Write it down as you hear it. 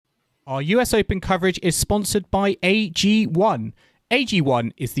Our US Open coverage is sponsored by AG1.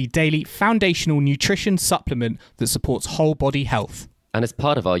 AG1 is the daily foundational nutrition supplement that supports whole body health. And as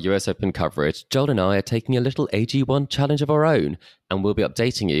part of our US Open coverage, Joel and I are taking a little AG1 challenge of our own, and we'll be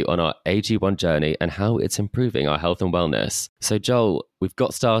updating you on our AG1 journey and how it's improving our health and wellness. So Joel, we've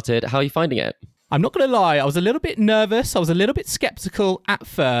got started. How are you finding it? I'm not going to lie, I was a little bit nervous, I was a little bit skeptical at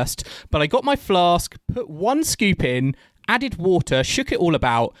first, but I got my flask, put one scoop in, added water, shook it all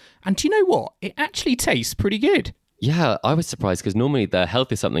about, and do you know what? It actually tastes pretty good. Yeah, I was surprised because normally the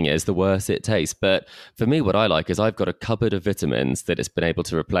healthier something is, the worse it tastes. But for me, what I like is I've got a cupboard of vitamins that it's been able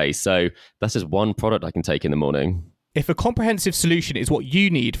to replace. So that's just one product I can take in the morning. If a comprehensive solution is what you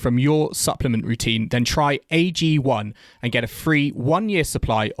need from your supplement routine, then try AG1 and get a free 1-year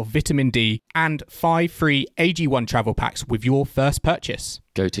supply of vitamin D and 5 free AG1 travel packs with your first purchase.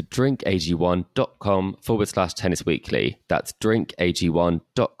 Go to drinkag1.com/tennisweekly. That's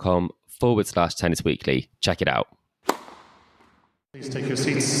drinkag1.com/tennisweekly. Check it out. Please take your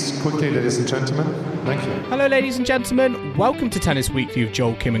seats quickly, ladies and gentlemen. Thank you. Hello, ladies and gentlemen. Welcome to Tennis Weekly with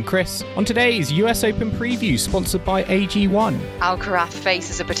Joel, Kim and Chris. On today's US Open preview, sponsored by AG1. Alcaraz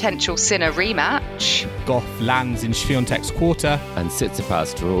faces a potential Sinner rematch. Goff lands in Swiatek's quarter. And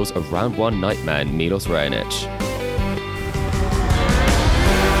Tsitsipas draws a round one nightmare in Milos Raonic.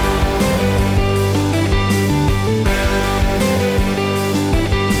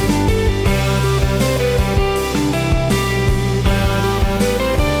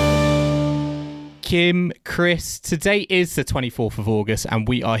 Kim, Chris, today is the 24th of August and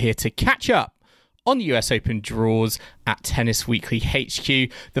we are here to catch up on the US Open draws at Tennis Weekly HQ.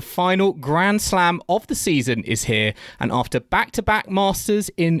 The final Grand Slam of the season is here, and after back-to-back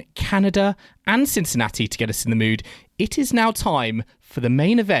Masters in Canada and Cincinnati to get us in the mood, it is now time for the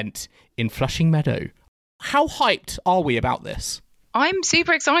main event in Flushing Meadow. How hyped are we about this? I'm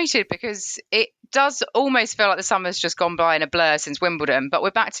super excited because it does almost feel like the summer's just gone by in a blur since Wimbledon, but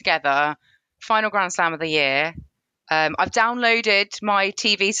we're back together. Final Grand Slam of the year. I've downloaded my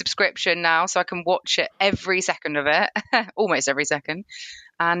TV subscription now so I can watch it every second of it, almost every second.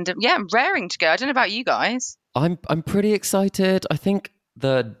 And yeah, I'm raring to go. I don't know about you guys. I'm pretty excited. I think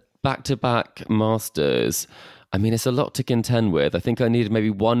the back-to-back Masters, I mean, it's a lot to contend with. I think I needed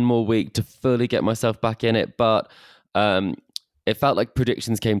maybe one more week to fully get myself back in it, but it felt like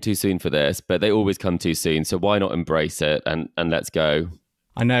predictions came too soon for this, but they always come too soon. So why not embrace it and let's go.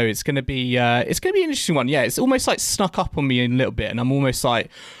 I know it's going to be an interesting one. Yeah, it's almost like snuck up on me a little bit, and I'm almost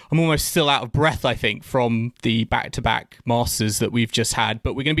still out of breath, I think, from the back-to-back Masters that we've just had.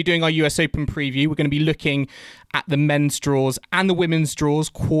 But we're going to be doing our US Open preview. We're going to be looking at the men's draws and the women's draws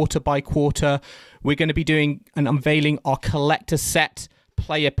quarter by quarter. We're going to be doing and unveiling our collector set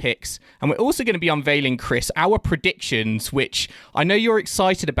player picks, and we're also going to be unveiling, Chris, our predictions, which I know you're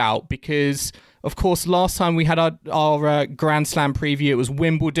excited about because, of course, last time we had our Grand Slam preview, it was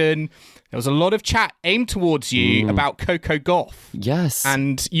Wimbledon. There was a lot of chat aimed towards you about Coco Gauff. Yes.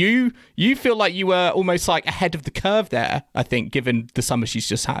 And you feel like you were almost like ahead of the curve there, I think, given the summer she's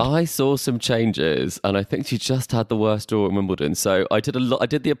just had. I saw some changes, and I think she just had the worst draw at Wimbledon. So I did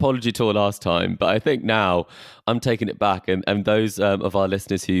the apology tour last time, but I think now I'm taking it back. And those of our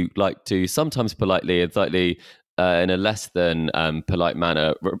listeners who like to sometimes politely and slightly in a less than polite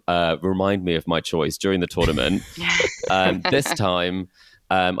manner remind me of my choice during the tournament. This time,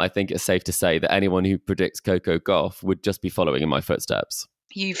 I think it's safe to say that anyone who predicts Coco Gauff would just be following in my footsteps.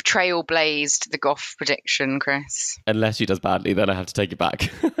 You've trailblazed the Gauff prediction, Chris. Unless she does badly, then I have to take it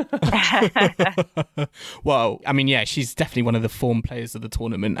back. Well, I mean, yeah, she's definitely one of the form players of the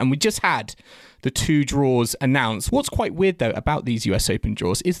tournament. And we just had the 2 draws announced. What's quite weird, though, about these US Open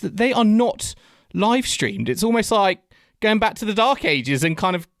draws is that they are not live streamed. It's almost like going back to the dark ages and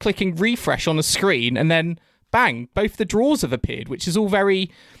kind of clicking refresh on a screen and then bang, both the draws have appeared, which is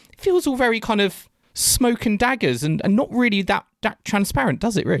feels all very kind of smoke and daggers and not really that transparent,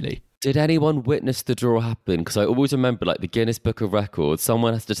 does it really? Did anyone witness the draw happen? Because I always remember, like, the Guinness Book of Records,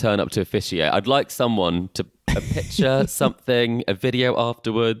 someone has to turn up to officiate. I'd like someone to a picture, something, a video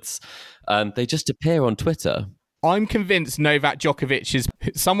afterwards. They just appear on Twitter. I'm convinced Novak Djokovic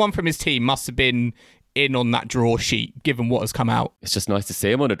someone from his team must have been in on that draw sheet, given what has come out. It's just nice to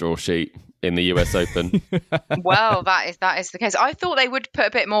see him on a draw sheet in the US Open. Well, that is the case. I thought they would put a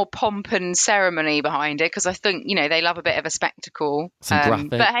bit more pomp and ceremony behind it because I think, they love a bit of a spectacle. Some graphics.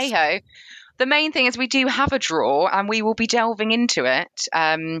 But hey-ho, the main thing is we do have a draw and we will be delving into it.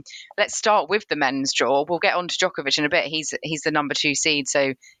 Let's start with the men's draw. We'll get on to Djokovic in a bit. He's the number 2 seed,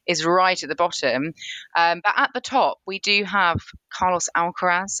 so is right at the bottom. But at the top, we do have Carlos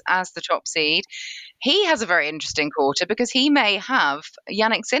Alcaraz as the top seed. He has a very interesting quarter because he may have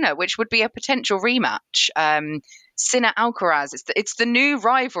Jannik Sinner, which would be a potential rematch. Sinner Alcaraz, it's the new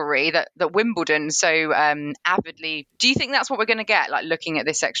rivalry that Wimbledon so avidly. Do you think that's what we're going to get? Like, looking at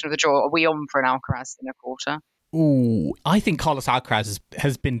this section of the draw, are we on for an Alcaraz Sinner quarter? Ooh, I think Carlos Alcaraz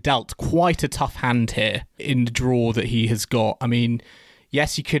has been dealt quite a tough hand here in the draw that he has got. I mean,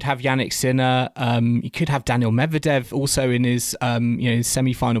 yes, you could have Jannik Sinner. You could have Daniel Medvedev also in his, his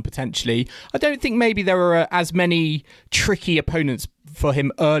semi-final potentially. I don't think maybe there are as many tricky opponents for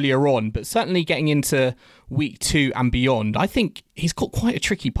him earlier on, but certainly getting into week 2 and beyond, I think he's got quite a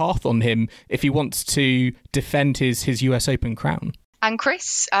tricky path on him if he wants to defend his US Open crown. And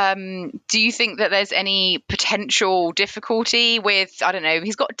Chris, do you think that there's any potential difficulty with, I don't know,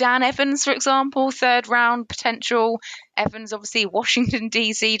 he's got Dan Evans, for example, 3rd round potential. Evans, obviously, Washington,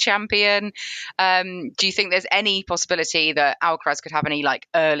 D.C. champion. Do you think there's any possibility that Alcaraz could have any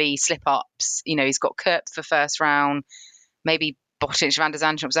early slip-ups? He's got Kurt for 1st round, maybe Botic, Van der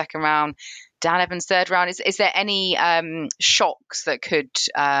Zandschulp 2nd round, Dan Evans 3rd round. Is there any shocks that could,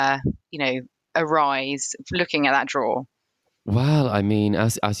 arise looking at that draw? Well, I mean,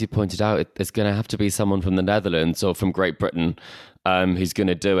 as you pointed out, it's going to have to be someone from the Netherlands or from Great Britain who's going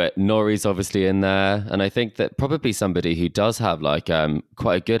to do it. Norrie's obviously in there, and I think that probably somebody who does have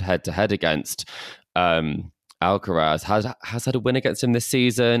quite a good head-to-head against Alcaraz has had a win against him this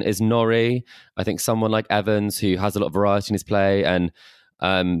season is Norrie. I think someone like Evans who has a lot of variety in his play, and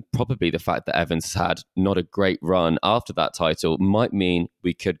probably the fact that Evans has had not a great run after that title might mean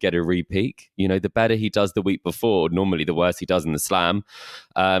we could get a repeat. The better he does the week before, normally the worse he does in the slam.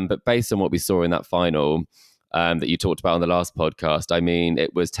 But based on what we saw in that final that you talked about on the last podcast, I mean,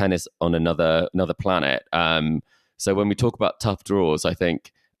 it was tennis on another planet. So when we talk about tough draws, I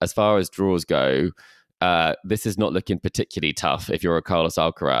think as far as draws go, this is not looking particularly tough if you're a Carlos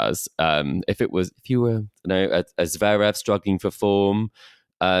Alcaraz. If you were a Zverev struggling for form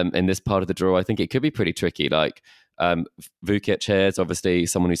in this part of the draw, I think it could be pretty tricky. Vukic here is obviously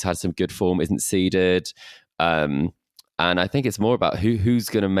someone who's had some good form, isn't seeded. And I think it's more about who's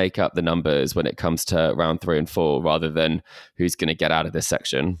going to make up the numbers when it comes to round 3 and 4 rather than who's going to get out of this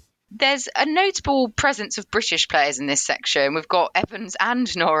section. There's a notable presence of British players in this section. We've got Evans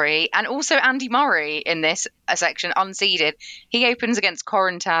and Norrie, and also Andy Murray in this section, unseeded. He opens against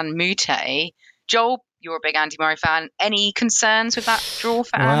Corentin Moutet. Joel, you're a big Andy Murray fan. Any concerns with that draw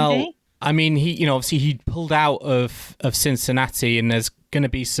for Andy? I mean, obviously he pulled out of Cincinnati, and there's going to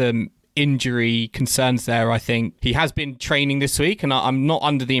be some injury concerns there. I think he has been training this week, and I'm not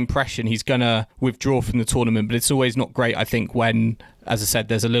under the impression he's going to withdraw from the tournament, but it's always not great, I think, when, as I said,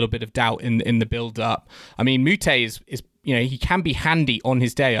 there's a little bit of doubt in the build-up. I mean, Moutet is he can be handy on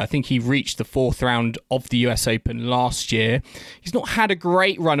his day. I think he reached the 4th round of the US Open last year. He's not had a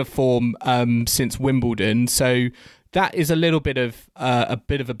great run of form since Wimbledon, so that is a little bit of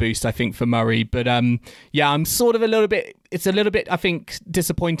a boost, I think, for Murray. But I'm sort of it's a little bit, I think,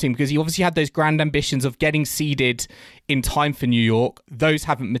 disappointing because he obviously had those grand ambitions of getting seeded in time for New York. Those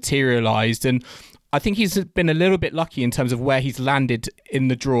haven't materialised, and I think he's been a little bit lucky in terms of where he's landed in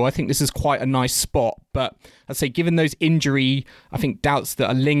the draw. I think this is quite a nice spot, but I'd say given those injury, I think, doubts that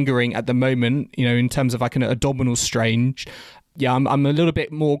are lingering at the moment, in terms of an abdominal strain, I'm a little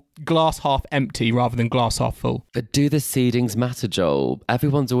bit more glass half empty rather than glass half full. But do the seedings matter, Joel?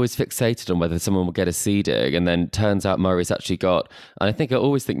 Everyone's always fixated on whether someone will get a seeding, and then turns out Murray's actually got, and I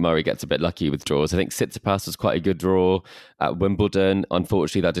always think Murray gets a bit lucky with draws. I think Tsitsipas was quite a good draw at Wimbledon.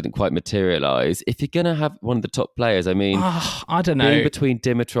 Unfortunately, that didn't quite materialise. If you're going to have one of the top players, I mean, I don't know. Being between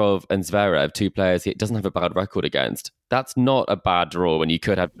Dimitrov and Zverev, 2 players he doesn't have a bad record against, that's not a bad draw when you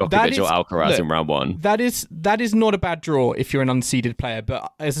could have Djokovic or Alcaraz in round 1. That is not a bad draw if you're an unseeded player.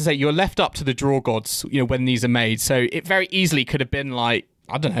 But as I say, you're left up to the draw gods, when these are made. So it very easily could have been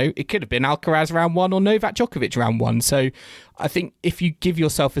it could have been Alcaraz round 1 or Novak Djokovic round 1. So I think if you give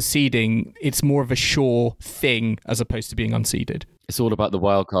yourself a seeding, it's more of a sure thing as opposed to being unseeded. It's all about the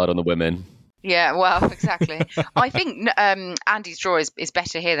wild card on the women. Yeah, well, exactly. I think Andy's draw is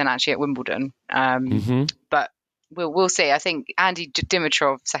better here than actually at Wimbledon. But we'll see. I think Andy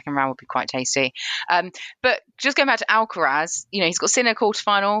Dimitrov 2nd round would be quite tasty. But just going back to Alcaraz, he's got Sinner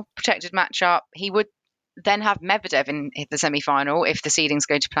quarterfinal, protected matchup. He would then have Medvedev in the semi-final if the seedings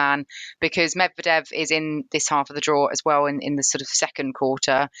go to plan, because Medvedev is in this half of the draw as well in the sort of second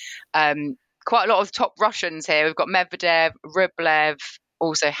quarter. Quite a lot of top Russians here. We've got Medvedev, Rublev,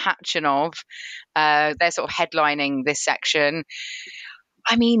 also Khachanov. They're sort of headlining this section.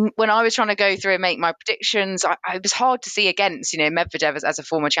 I mean, when I was trying to go through and make my predictions, it was hard to see against, Medvedev as a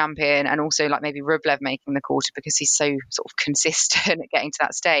former champion, and also like maybe Rublev making the quarter because he's so sort of consistent at getting to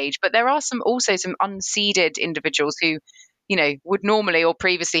that stage. But there are some unseeded individuals who, would normally or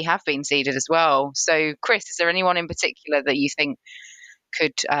previously have been seeded as well. So, Chris, is there anyone in particular that you think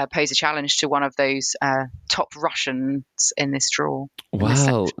could pose a challenge to one of those top Russians in this draw?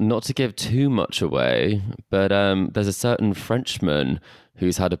 Well, not to give too much away, but there's a certain Frenchman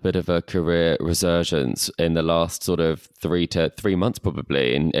who's had a bit of a career resurgence in the last sort of 3 months,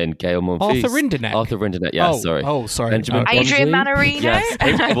 probably, in Gael Monfils. Arthur Rinderknech. Yeah, sorry. Oh, sorry. Benjamin Adrian Mannarino? Yes,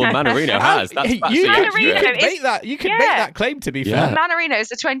 well, Mannarino has. That's You could make that claim, to be fair. Mannarino is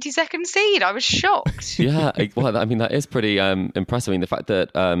the 22nd seed. I was shocked. Yeah, well, I mean, that is pretty impressive. I mean, the fact that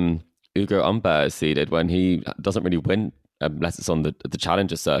Ugo Humbert is seeded when he doesn't really win unless it's on the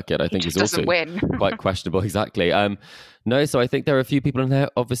challenger circuit, I think is also quite questionable. Exactly. No, so I think there are a few people in there.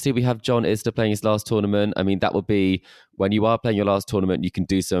 Obviously, we have John Isner playing his last tournament. I mean, that will be, when you are playing your last tournament, you can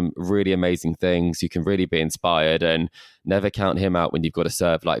do some really amazing things. You can really be inspired, and never count him out when you've got to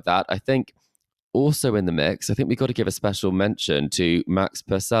serve like that. I think also in the mix, I think we've got to give a special mention to Max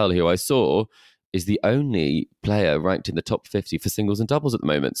Purcell, who I saw is the only player ranked in the top 50 for singles and doubles at the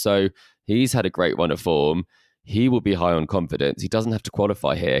moment. So he's had a great run of form. He will be high on confidence. He doesn't have to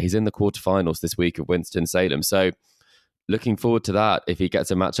qualify here. He's in the quarterfinals this week of Winston-Salem. So looking forward to that. If he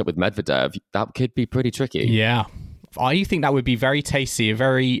gets a matchup with Medvedev, that could be pretty tricky. Yeah. I think that would be very tasty, a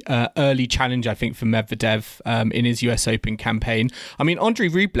very early challenge, I think, for Medvedev in his US Open campaign. I mean, Andrei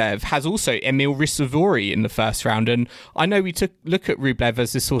Rublev has also Emil Risovori in the first round, and I know we took a look at Rublev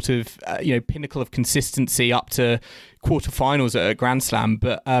as this sort of pinnacle of consistency up to quarterfinals at a Grand Slam,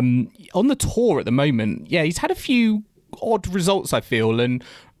 but on the tour at the moment, he's had a few odd results, I feel, and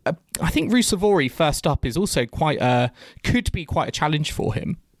I think Risovori first up is also could be quite a challenge for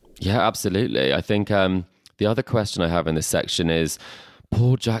him. Yeah, absolutely. I think the other question I have in this section is,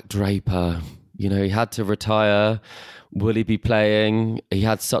 poor Jack Draper. He had to retire. Will he be playing? He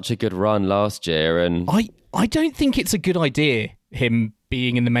had such a good run last year, and I don't think it's a good idea, him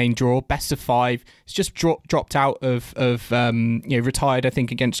being in the main draw, best of 5. He's just dropped out of retired, I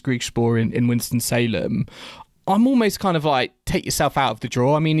think, against Griegspoor in Winston-Salem. I'm almost kind of like, take yourself out of the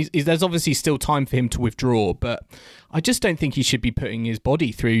draw. I mean, there's obviously still time for him to withdraw, but I just don't think he should be putting his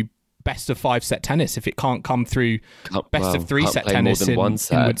body through best of 5 set tennis if it can't come through best of 3 set tennis in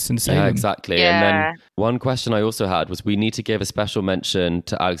Winston-Salem. Yeah, exactly. Yeah. And then one question I also had was, we need to give a special mention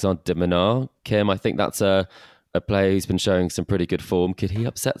to Alexander de Minaur. Kim, I think that's a player who's been showing some pretty good form. Could he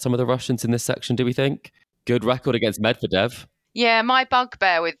upset some of the Russians in this section, do we think? Good record against Medvedev. Yeah, my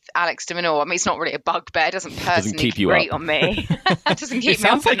bugbear with Alex de Minaur, I mean, it's not really a bugbear. It doesn't personally grate on me. It doesn't keep me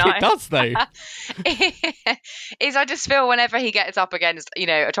up at night. It does, though. I just feel whenever he gets up against,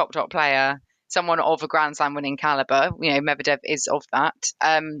 a top player, someone of a Grand Slam winning caliber, Medvedev is of that,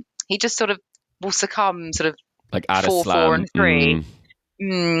 he just sort of will succumb sort of like at 4, a slam. 4 and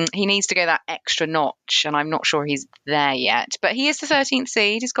 3. He needs to go that extra notch, and I'm not sure he's there yet. But he is the 13th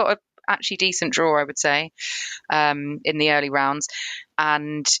seed. He's got a actually decent draw, I would say, in the early rounds.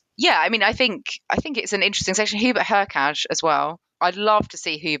 And I mean, I think it's an interesting section. Hubert Hurkacz as well. I'd love to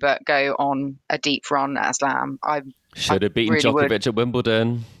see Hubert go on a deep run at a slam. Should have beaten Djokovic at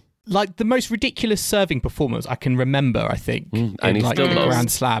Wimbledon. Like the most ridiculous serving performance I can remember, I think, and in he's like still a lost.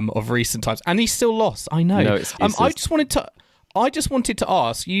 Grand Slam of recent times, and he still lost. I know. No, it's I just wanted to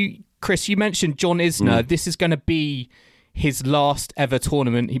ask you, Chris. You mentioned John Isner. This is going to be his last ever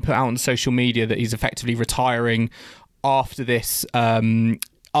tournament. He put out on social media that he's effectively retiring after this tournament,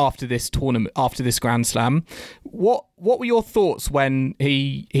 after this Grand Slam. What were your thoughts when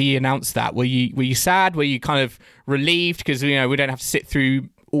he announced that? Were you sad? Were you kind of relieved because we don't have to sit through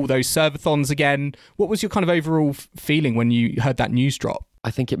all those servathons again? What was your kind of overall feeling when you heard that news drop?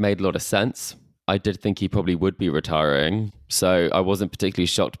 I think it made a lot of sense. I did think he probably would be retiring, so I wasn't particularly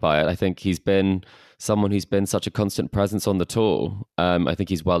shocked by it. I think he's been someone who's been such a constant presence on the tour. I think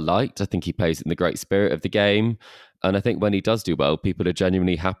he's well liked. I think he plays in the great spirit of the game. And I think when he does do well, people are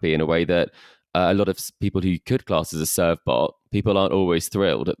genuinely happy in a way that a lot of people who could class as a serve bot, people aren't always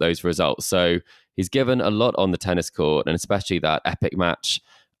thrilled at those results. So he's given a lot on the tennis court, and especially that epic match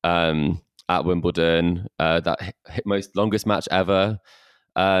at Wimbledon, that longest match ever.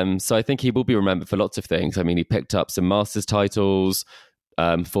 So I think he will be remembered for lots of things. I mean, he picked up some Masters titles,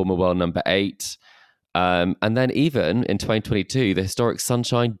 former world number 8. And then even in 2022, the historic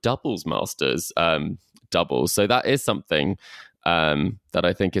Sunshine Doubles Masters doubles. So that is something that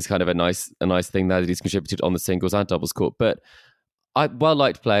I think is kind of a nice thing there that he's contributed on the singles and doubles court. But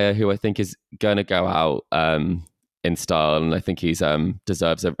well-liked player who I think is going to go out in style, and I think he's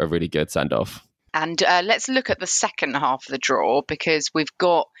deserves a really good send-off. And let's look at the second half of the draw, because we've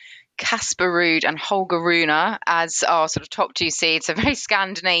got Casper Ruud and Holger Rune as our sort of top two seeds. A very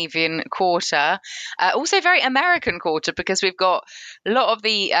Scandinavian quarter, also very American quarter, because we've got a lot of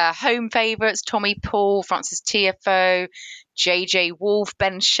the home favourites: Tommy Paul, Francis Tiafoe, JJ Wolf,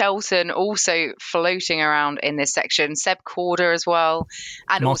 Ben Shelton, also floating around in this section. Seb Corder as well,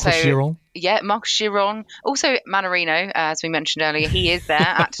 and Marcus also Giron. Yeah, Marcus Giron. Also Manarino, as we mentioned earlier, he is there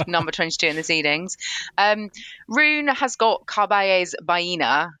at number 22 in the seedings. Rune has got Carballes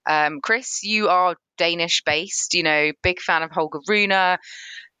Baena. Chris, you are Danish-based, big fan of Holger Rune.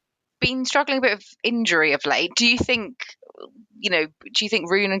 Been struggling a bit of injury of late. Do you think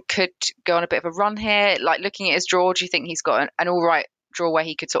Rune could go on a bit of a run here? Like, looking at his draw, do you think he's got an all right draw where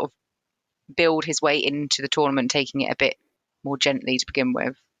he could sort of build his way into the tournament, taking it a bit more gently to begin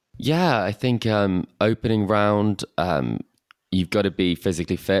with? Yeah, I think opening round, you've got to be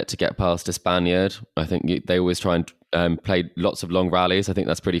physically fit to get past a Spaniard. I think they always try and play lots of long rallies. I think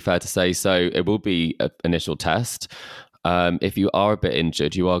that's pretty fair to say. So it will be an initial test. If you are a bit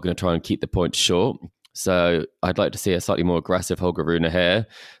injured, you are going to try and keep the points short. So I'd like to see a slightly more aggressive Holger Rune here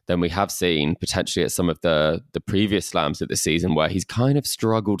than we have seen potentially at some of the previous slams of the season, where he's kind of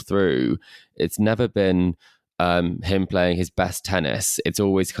struggled through. It's never been him playing his best tennis. It's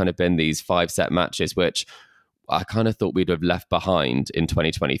always kind of been these 5-set matches, which I kind of thought we'd have left behind in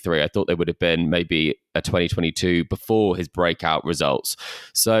 2023. I thought they would have been maybe a 2022 before his breakout results.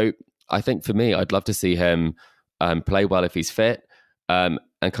 So I think for me, I'd love to see him play well if he's fit, and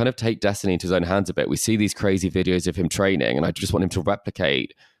kind of take destiny into his own hands a bit. We see these crazy videos of him training, and I just want him to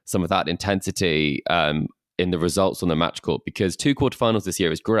replicate some of that intensity in the results on the match court, because 2 quarterfinals this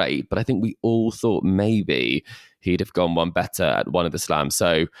year is great, but I think we all thought maybe he'd have gone one better at one of the slams.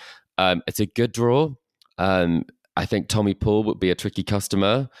 So it's a good draw. I think Tommy Paul would be a tricky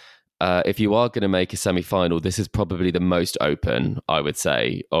customer. If you are going to make a semi-final, this is probably the most open, I would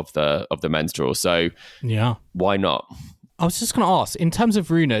say, of the men's draw. So yeah, why not? I was just going to ask, in terms of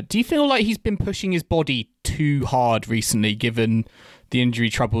Rune, do you feel like he's been pushing his body too hard recently, given the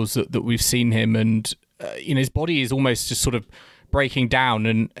injury troubles that we've seen him? And his body is almost just sort of breaking down.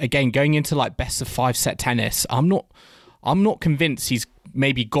 And again, going into like best of 5-set tennis, I'm not convinced he's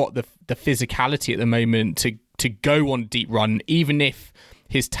maybe got the physicality at the moment to go on a deep run, even if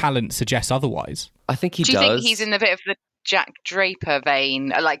his talent suggests otherwise. I think he does. Do you think he's in a bit of the Jack Draper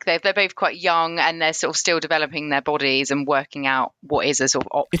vein? Like, they're both quite young, and they're sort of still developing their bodies and working out what is a sort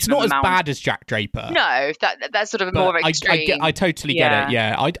of optimum It's not amount. as bad as Jack Draper. No, that's sort of more of an extreme. I totally get it.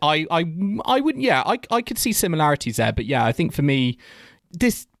 Yeah, I would. Yeah, I could see similarities there. But yeah, I think for me,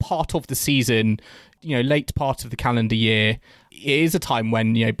 this part of the season, late part of the calendar year, it is a time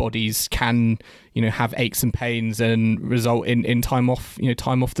when bodies can have aches and pains and result in time off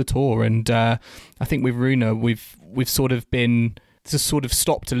the tour. And I think with Rune, we've sort of been just sort of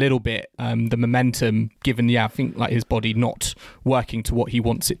stopped a little bit the momentum, given I think like his body not working to what he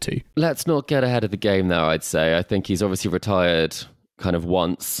wants it to. Let's not get ahead of the game though, I'd say. I think he's obviously retired kind of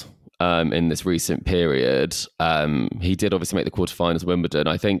once in this recent period. He did obviously make the quarterfinals of Wimbledon.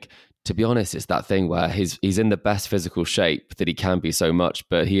 I think, to be honest, it's that thing where he's in the best physical shape that he can be so much,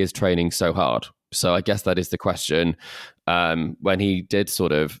 but he is training so hard. So I guess that is the question. When he did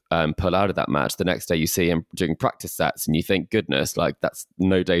sort of pull out of that match, the next day you see him doing practice sets and you think, goodness, like that's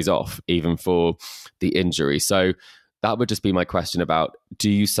no days off, even for the injury. So that would just be my question about, do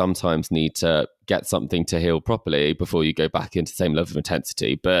you sometimes need to get something to heal properly before you go back into the same level of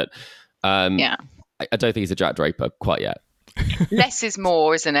intensity? But I don't think he's a Jack Draper quite yet. Less is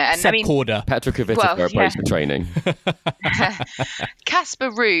more, isn't it? And Seb Corder. Petra Kvitova approach for training.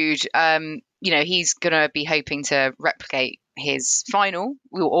 Casper Ruud, he's going to be hoping to replicate his final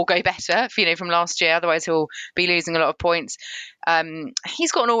or go better, from last year. Otherwise, he'll be losing a lot of points.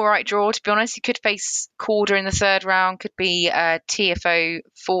 He's got an all right draw, to be honest. He could face Corder in the 3rd round, could be TFO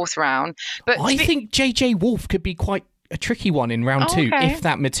 4th round. But I think JJ Wolf could be quite a tricky one in round 2 if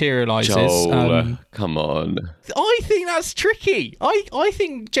that materialises. Joel, come on. I think that's tricky. I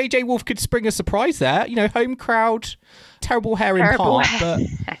think JJ Wolf could spring a surprise there. Home crowd, terrible hair in part, but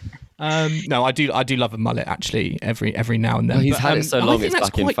no, I do love a mullet actually every now and then. Well, he's had it so long it's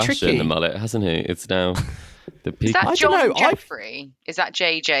back in fashion, tricky. The mullet, hasn't he? It's now the peak. Is that John Jeffrey? Is that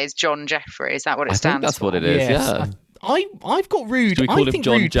JJ's John Jeffrey? Is that what it stands for? That's what it is, yes. yeah. I've got Ruud. Should we call him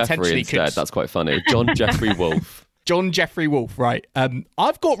John Ruud Jeffrey instead? That's quite funny. John Jeffrey Wolf. John Jeffrey Wolf, right?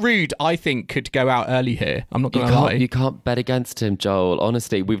 I've got Ruud. I think could go out early here. I'm not going to lie. You can't bet against him, Joel.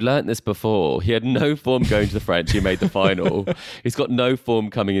 Honestly, we've learnt this before. He had no form going to the French. He made the final. He's got no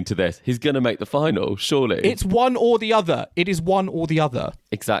form coming into this. He's going to make the final, surely. It's one or the other. It is one or the other.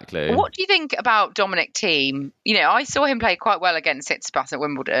 Exactly. What do you think about Dominic Thiem? I saw him play quite well against Tsitsipas at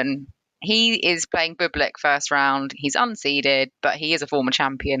Wimbledon. He is playing Bublik first round. He's unseeded, but he is a former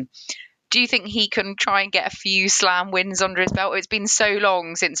champion. Do you think he can try and get a few slam wins under his belt? It's been so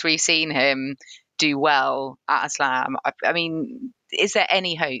long since we've seen him do well at a slam. I mean, is there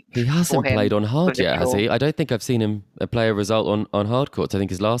any hope? He hasn't played on hard yet, has he? I don't think I've seen him play a result on hard courts. I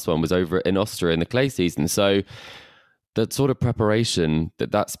think his last one was over in Austria in the clay season. So the sort of preparation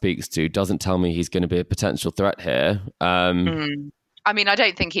that speaks to doesn't tell me he's going to be a potential threat here. I mean, I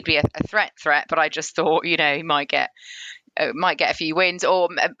don't think he'd be a threat, but I just thought, he might get a few wins, or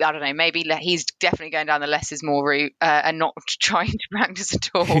I don't know, maybe he's definitely going down the less is more route and not trying to practice at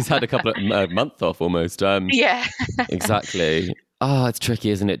all. He's had a couple of months off almost. Yeah. Exactly. It's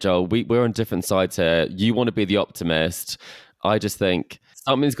tricky, isn't it, Joel? We're on different sides here. You want to be the optimist. I just think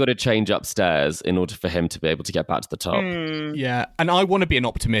something's got to change upstairs in order for him to be able to get back to the top. Yeah, and I want to be an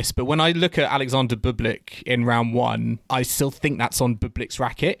optimist, but when I look at Alexander Bublik in round one, I still think that's on Bublik's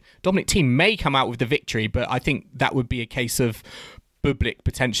racket. Dominic Thiem may come out with the victory, but I think that would be a case of Bublik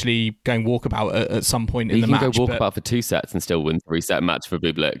potentially going walkabout at some point in the match. He can go walkabout for 2 sets and still win 3-set match for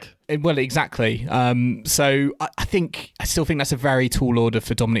Bublik. Well, exactly. So I still think that's a very tall order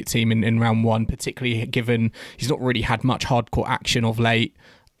for Dominic Thiem in round one, particularly given he's not really had much hardcore action of late.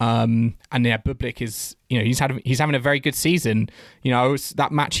 And yeah, Bublik is, he's having a very good season. That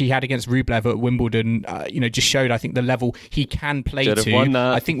match he had against Rublev at Wimbledon, just showed, I think, the level he can play Should have won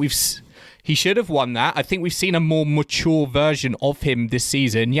that. I think he should have won that. I think we've seen a more mature version of him this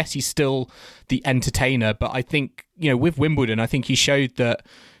season. Yes, he's still the entertainer, but I think, with Wimbledon, I think he showed that,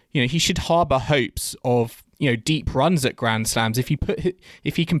 he should harbour hopes of, deep runs at Grand Slams. If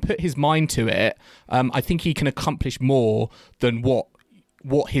he can put his mind to it, I think he can accomplish more than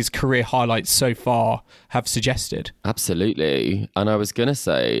what his career highlights so far have suggested. Absolutely. And I was going to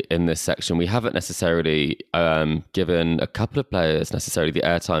say in this section, we haven't necessarily given a couple of players necessarily the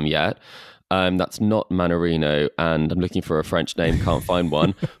airtime yet. That's not Manarino, and I'm looking for a French name, can't find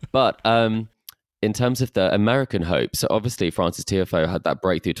one. But in terms of the American hope, so obviously Francis Tiafoe had that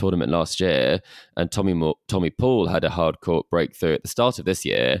breakthrough tournament last year, and Tommy Paul had a hard court breakthrough at the start of this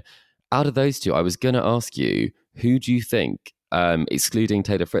year. Out of those two, I was going to ask you, who do you think, excluding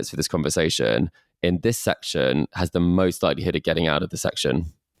Taylor Fritz for this conversation, in this section has the most likelihood of getting out of the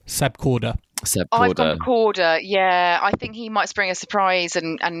section? Seb Korda. I've gone Korda. Yeah, I think he might spring a surprise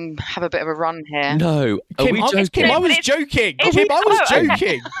and have a bit of a run here. No, are we joking? Kim, I was joking. Kim, I was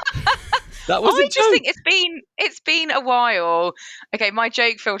joking. That was a joke. I just think it's been a while. Okay, my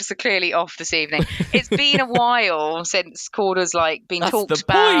joke filters are clearly off this evening. It's been a while since Korda's been talked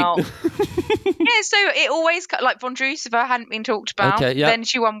about. Yeah, so it always Vondrousova hadn't been talked about. Okay, yeah. Then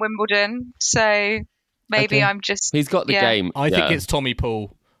she won Wimbledon, so maybe I'm just. He's got the game. I think it's Tommy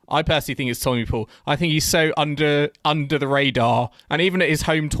Paul. I personally think it's Tommy Paul. I think he's so under the radar, and even at his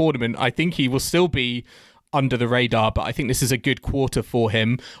home tournament, I think he will still be under the radar. But I think this is a good quarter for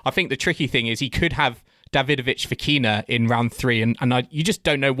him. I think the tricky thing is he could have Davidovich Fokina in round 3, and you just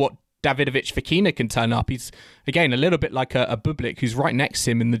don't know what Davidovich Fokina can turn up. He's, again, a little bit like a Bublik who's right next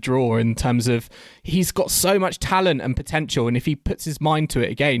to him in the draw in terms of he's got so much talent and potential, and if he puts his mind to it,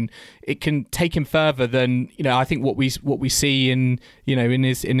 again, it can take him further than I think what we see in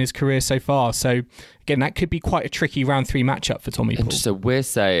his career so far. So again, that could be quite a tricky round 3 matchup for Tommy Paul. So we're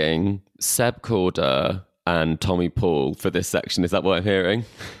saying Seb Korda and Tommy Paul for this section. Is that what I'm hearing?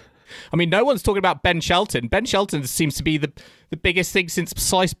 I mean, no one's talking about Ben Shelton. Ben Shelton seems to be the biggest thing since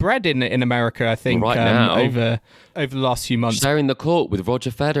sliced bread in America, I think, right now, over the last few months. Sharing the court with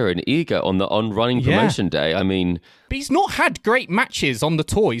Roger Federer and Iga on running promotion day. I mean, but he's not had great matches on the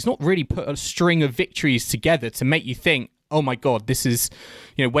tour. He's not really put a string of victories together to make you think, oh my God, this is,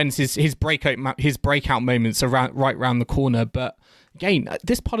 when's his breakout moments are right around the corner. But again,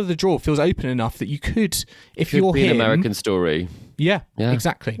 this part of the draw feels open enough that you could, if you're him, an American story. Yeah,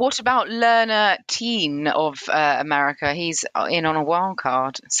 exactly. What about Lerner Teen of America? He's in on a wild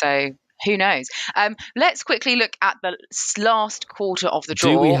card, so who knows? Let's quickly look at the last quarter of the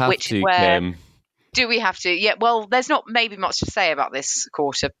draw. Do we have to, Kim? Do we have to? Yeah, well, there's not maybe much to say about this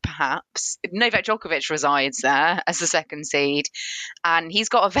quarter, perhaps. Novak Djokovic resides there as the second seed, and he's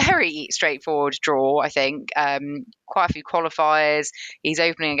got a very straightforward draw, I think. Quite a few qualifiers. He's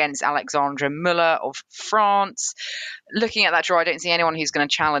opening against Alexandre Muller of France. Looking at that draw, I don't see anyone who's going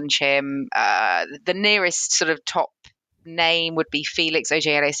to challenge him. The nearest sort of top name would be Felix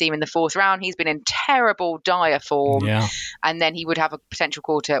Auger-Aliassime in the fourth round. He's been in terrible, dire form. Yeah. And then he would have a potential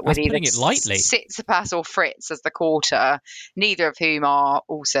quarter with That's either putting it lightly. Tsitsipas or Fritz as the quarter, neither of whom are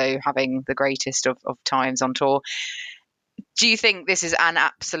also having the greatest of times on tour. Do you think this is an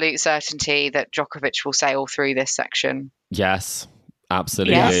absolute certainty that Djokovic will sail through this section? Yes,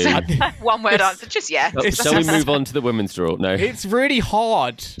 absolutely. Yes. One word answer, just yes. Shall we move on to the women's draw? No. It's really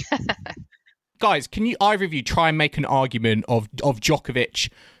hard. Guys, can you either of you try and make an argument of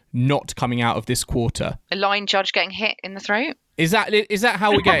Djokovic not coming out of this quarter? A line judge getting hit in the throat? Is that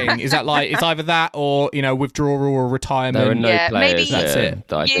how we're getting? Is that like it's either that or withdrawal or retirement? There are no players maybe that's it.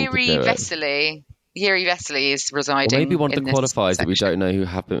 that I think Yuri could do it. Vesely. Yuri Vesely is residing. Or maybe one of the in this qualifiers that we section. don't know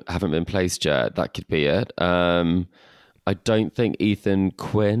who haven't been placed yet. That could be it. I don't think Ethan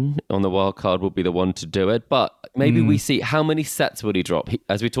Quinn on the wild card will be the one to do it, but maybe we see how many sets will he drop.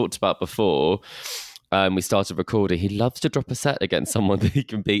 As we talked about before, we started recording, he loves to drop a set against someone that he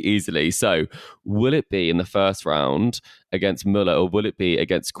can beat easily. So will it be in the first round against Muller, or will it be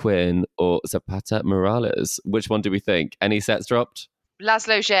against Quinn or Zapata Morales? Which one do we think? Any sets dropped?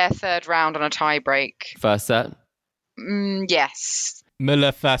 Laszlo Djere, third round on a tie break. First set? Yes.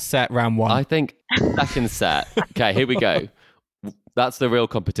 Muller first set, round one. I think second set. Okay, here we go. That's the real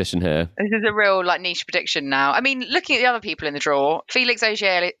competition here. This is a real niche prediction now. I mean, looking at the other people in the draw, Felix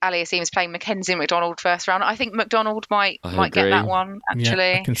Auger-Aliassime is playing Mackenzie McDonald first round. I think McDonald might get that one,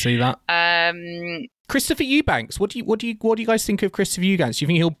 actually. Yeah, I can see that. Christopher Eubanks. What do you guys think of Christopher Eubanks? Do you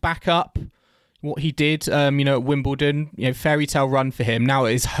think he'll back up what he did, at Wimbledon? Fairy tale run for him. Now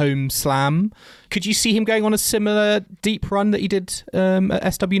at his home slam. Could you see him going on a similar deep run that he did at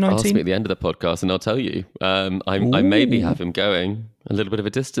SW19? Ask me at the end of the podcast and I'll tell you. I maybe have him going a little bit of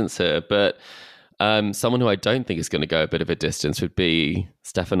a distance here, but someone who I don't think is going to go a bit of a distance would be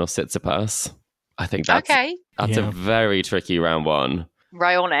Stefanos Tsitsipas. I think that's a very tricky round one.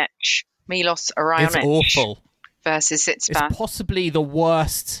 Raonic. Milos Raonic. It's awful. Versus Tsitsipas. It's possibly the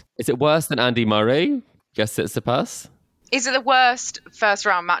worst. Is it worse than Andy Murray? Guess Tsitsipas? Is it the worst first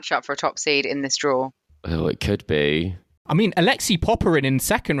round matchup for a top seed in this draw? Oh, it could be. I mean, Alexei Popyrin in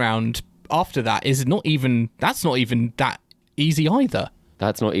second round after that that's not even that easy either.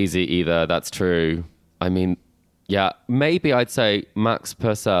 That's not easy either. That's true. I mean, yeah, maybe I'd say Max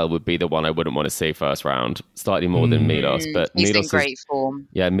Purcell would be the one I wouldn't want to see first round, slightly more than Milos. But he's Milos in great form.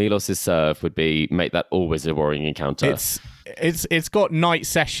 Yeah, Milos's serve would make that always a worrying encounter. It's got night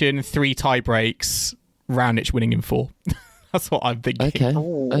session, 3 tie breaks, Raonic winning in 4. That's what I'm thinking.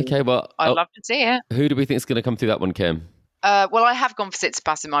 Okay. Well, I'd love to see it. Who do we think is going to come through that one, Kim? Well, I have gone for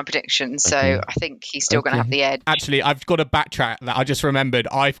Tsitsipas in my prediction, so I think he's still going to have the edge. Actually, I've got to backtrack that. I just remembered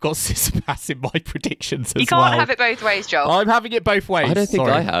I've got Tsitsipas in my predictions as well. You can't have it both ways, Joel. I'm having it both ways. I don't think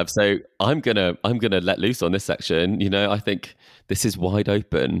I have, so I'm gonna let loose on this section. I think this is wide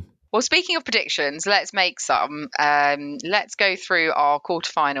open. Well, speaking of predictions, let's make some. Let's go through our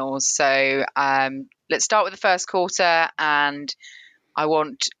quarterfinals. So let's start with the first quarter, and I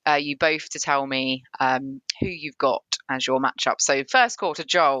want you both to tell me who you've got as your matchup. So first quarter,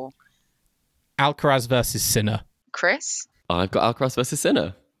 Joel. Alcaraz versus Sinner. Chris? I've got Alcaraz versus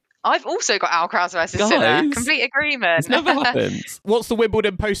Sinner. I've also got Alcaraz versus Sinner. Complete agreement. This never happens. What's the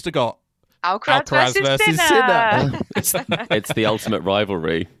Wimbledon poster got? Alcaraz versus Sinner. It's the ultimate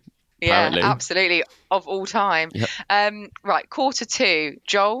rivalry. Apparently. Yeah, absolutely. Of all time. Yep. Right, quarter 2,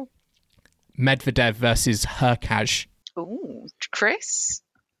 Joel. Medvedev versus Hurkacz. Ooh, Chris.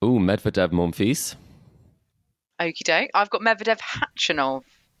 Ooh, Medvedev Monfils. Okie doke. I've got Medvedev Khachanov.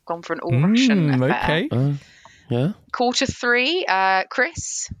 Gone for an all-Russian affair. Okay. Yeah. Quarter 3,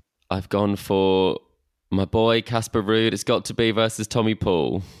 Chris. I've gone for my boy Casper Ruud. It's got to be versus Tommy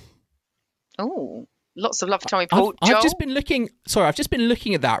Paul. Oh, lots of love for Tommy Paul. I've just been looking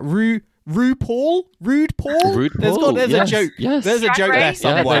at that. Rude Paul? Rude Paul. There's a joke. Yes. There's a joke there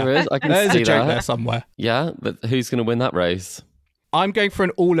somewhere. Yeah, there is. I can There's see a joke that. there somewhere. Yeah, but who's going to win that race? I'm going for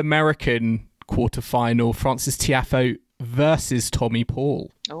an all-American quarterfinal. Francis Tiafoe versus Tommy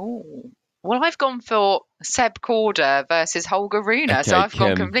Paul. Oh. Well, I've gone for Seb Korda versus Holger Rune, so I've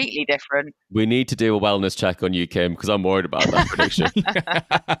gone completely different. We need to do a wellness check on you, Kim, because I'm worried about that prediction.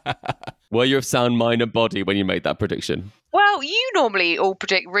 Were you of sound mind and body when you made that prediction? Well, you normally all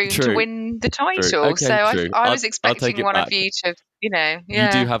predict Rune to win the title, Okay, so true. I was I'll expecting take it one back. of you to, You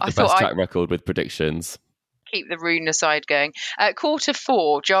do have the best track record with predictions. Keep the Rune side going. Quarter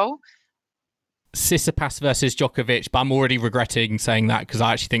 4, Joel. Tsitsipas versus Djokovic, but I'm already regretting saying that because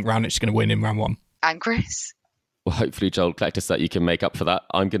I actually think Raonic is going to win in round 1. And Chris. Well, hopefully, Joel, collect us that you can make up for that.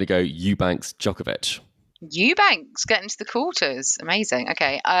 I'm going to go Eubanks Djokovic. Eubanks getting to the quarters. Amazing.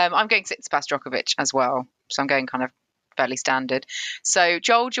 Okay. I'm going Tsitsipas Djokovic as well. So I'm going kind of fairly standard. So,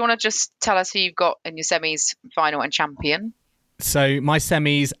 Joel, do you want to just tell us who you've got in your semis, final and champion? So my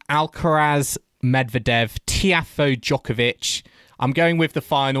semis, Alcaraz, Medvedev, Tiafoe, Djokovic. I'm going with the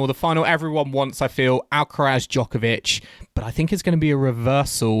final. The final everyone wants, I feel, Alcaraz, Djokovic. But I think it's going to be a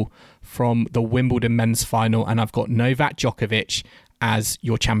reversal from the Wimbledon men's final. And I've got Novak Djokovic as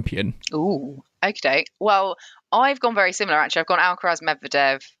your champion. Ooh, okay. Well, I've gone very similar, actually. I've gone Alcaraz,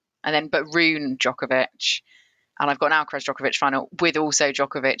 Medvedev, but Rune Djokovic. And I've got an Alcaraz Djokovic final with also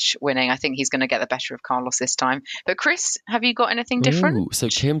Djokovic winning. I think he's going to get the better of Carlos this time. But Chris, have you got anything different? Ooh, so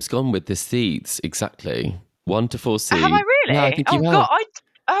Kim's gone with the seeds, exactly. 1 to 4 seed. Have I really? Yeah, I think you have. God,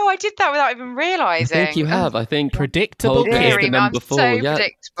 I did that without even realising. I think you have. I think predictable. The number 4. So yeah,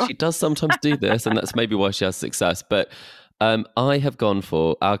 predictable. She does sometimes do this, and that's maybe why she has success. But I have gone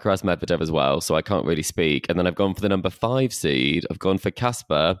for Alcaraz Medvedev as well, so I can't really speak. And then I've gone for the number 5 seed. I've gone for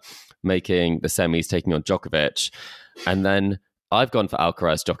Casper making the semis, taking on Djokovic. And then I've gone for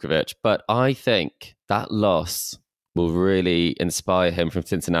Alcaraz Djokovic. But I think that loss will really inspire him from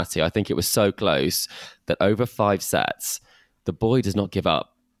Cincinnati. I think it was so close that over 5 sets, the boy does not give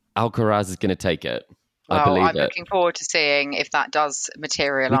up. Alcaraz is going to take it. I believe I'm looking forward to seeing if that does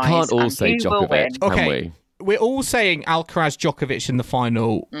materialise. We can't all say Djokovic, can we? We're all saying Alcaraz Djokovic in the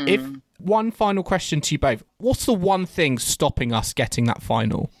final. If one final question to you both, what's the one thing stopping us getting that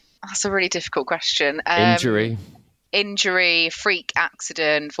final? That's a really difficult question. Injury, freak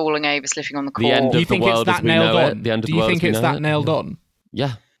accident, falling over, slipping on the court. The end of the world as we know it. Do you think it's that nailed on?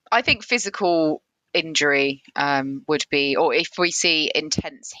 Yeah. I think physical injury would be, or if we see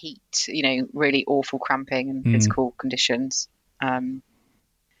intense heat, really awful cramping and physical conditions, then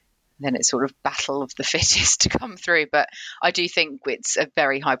it's sort of battle of the fittest to come through. But I do think it's a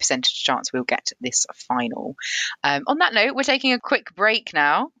very high percentage chance we'll get this final. On that note, we're taking a quick break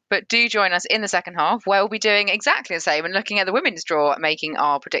now, but do join us in the second half where we'll be doing exactly the same and looking at the women's draw, making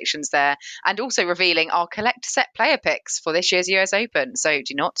our predictions there, and also revealing our collect set player picks for this year's US Open. So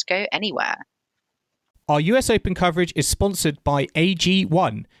do not go anywhere. Our US Open coverage is sponsored by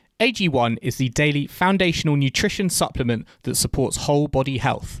AG1. AG1 is the daily foundational nutrition supplement that supports whole body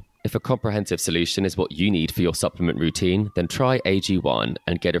health. If a comprehensive solution is what you need for your supplement routine, then try AG1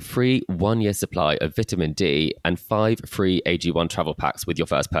 and get a free 1-year supply of vitamin D and 5 free AG1 travel packs with your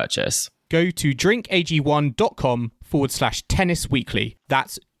first purchase. Go to drinkag1.com/tennisweekly.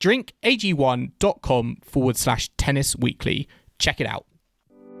 That's drinkag1.com/tennisweekly. Check it out.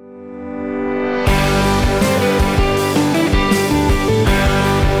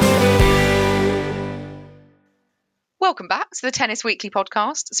 Welcome back to the Tennis Weekly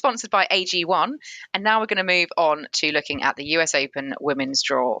podcast, sponsored by AG1. And now we're going to move on to looking at the US Open women's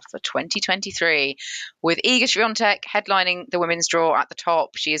draw for 2023, with Iga Swiatek headlining the women's draw at the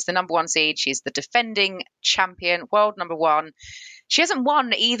top. She is the number 1 seed. She's the defending champion, world number 1. She hasn't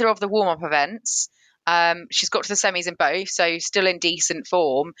won either of the warm-up events. She's got to the semis in both, so still in decent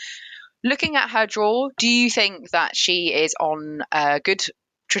form. Looking at her draw, do you think that she is on a good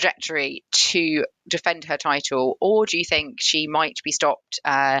trajectory to defend her title, or do you think she might be stopped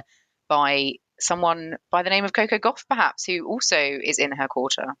by someone by the name of Coco Gauff, perhaps, who also is in her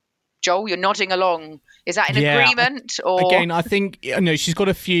quarter? Joel, you're nodding along. Is that an agreement? Or again, I think she's got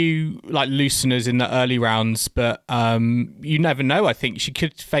a few looseners in the early rounds, but you never know. I think she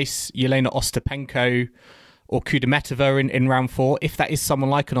could face Yelena Ostapenko or Kudermetova in round 4. If that is someone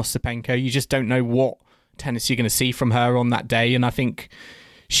like an Ostapenko, you just don't know what tennis you're going to see from her on that day, and I think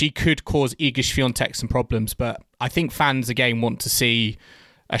she could cause Iga Swiatek some problems, but I think fans, again, want to see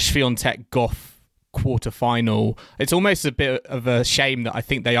a Swiatek-Gauff quarter-final. It's almost a bit of a shame that I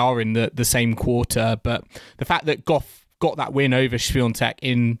think they are in the same quarter, but the fact that Gauff got that win over Swiatek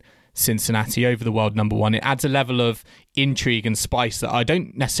in Cincinnati over the world number 1, it adds a level of intrigue and spice that I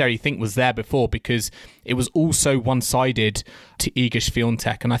don't necessarily think was there before, because it was also one-sided to Iga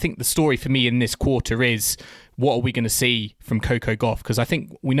Swiatek. And I think the story for me in this quarter is, what are we going to see from Coco Gauff? Because I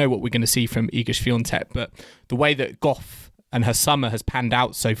think we know what we're going to see from Iga Swiatek, but the way that Gauff and her summer has panned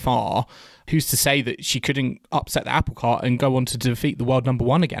out so far, who's to say that she couldn't upset the apple cart and go on to defeat the world number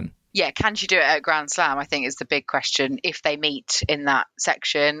 1 again? Yeah, can she do it at Grand Slam? I think is the big question if they meet in that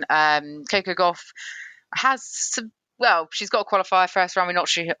section. Coco Gauff has some. Well, she's got a qualifier first round. We're not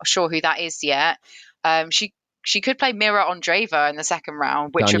sure who that is yet. She could play Mira Andreeva in the second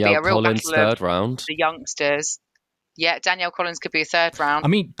round, which would be a real Collins, battle third of round. the youngsters. Yeah, Danielle Collins could be a third round. I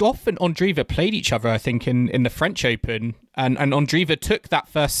mean, Gauff and Andreeva played each other, I think, in the French Open, and Andreeva took that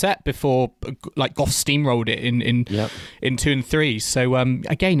first set before like Gauff steamrolled it in 2 and 3. So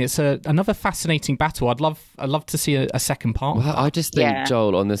again, it's another fascinating battle. I'd love to see a second part. Well, I just think,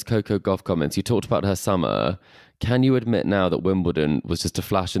 Joel, on this Coco Gauff comments, you talked about her summer. Can you admit now that Wimbledon was just a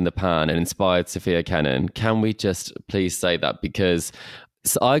flash in the pan and inspired Sophia Kenin? Can we just please say that? Because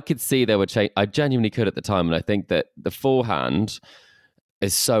I could see there were change. I genuinely could at the time, and I think that the forehand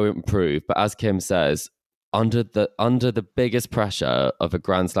is so improved. But as Kim says, under the biggest pressure of a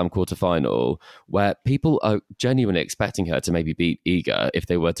Grand Slam quarterfinal, where people are genuinely expecting her to maybe beat Iga if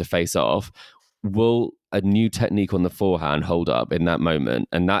they were to face off, will a new technique on the forehand hold up in that moment?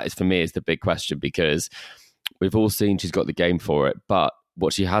 And that is, for me, is the big question, because we've all seen she's got the game for it, but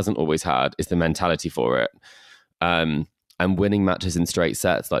what she hasn't always had is the mentality for it. And winning matches in straight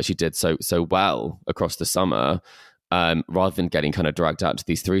sets like she did so well across the summer, rather than getting kind of dragged out to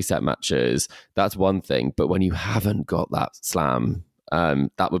these 3-set matches, that's one thing. But when you haven't got that slam,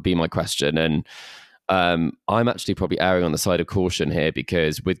 that would be my question. And I'm actually probably erring on the side of caution here,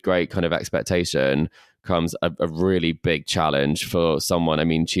 because with great kind of expectation comes a really big challenge for someone. I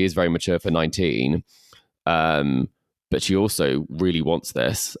mean, she is very mature for 19, but she also really wants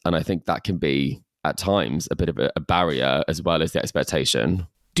this. And I think that can be, at times, a bit of a barrier as well as the expectation.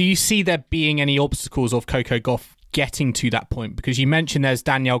 Do you see there being any obstacles of Coco Gauff getting to that point? Because you mentioned there's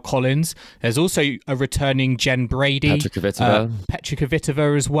Danielle Collins. There's also a returning Jen Brady. Petra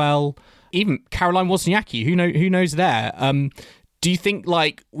Kvitova as well. Even Caroline Wozniacki. Who knows there? Do you think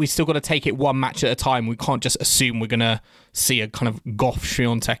like we still got to take it one match at a time? We can't just assume we're going to see a kind of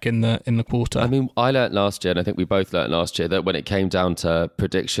Gauff-Swiatek in the quarter. I mean, I learnt last year, and I think we both learnt last year, that when it came down to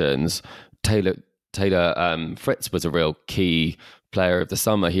predictions, Taylor Fritz was a real key player of the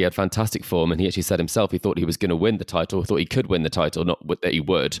summer. He had fantastic form, and he actually said himself he thought he was going to win the title, thought he could win the title, not that he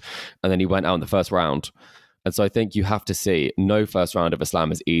would. And then he went out in the first round. And so I think you have to see, no first round of a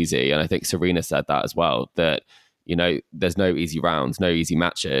slam is easy. And I think Serena said that as well, that, you know, there's no easy rounds, no easy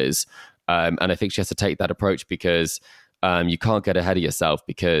matches. And I think she has to take that approach, because you can't get ahead of yourself,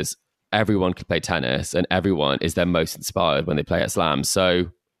 because everyone can play tennis and everyone is their most inspired when they play at slams.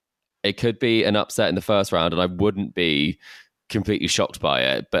 So it could be an upset in the first round, and I wouldn't be completely shocked by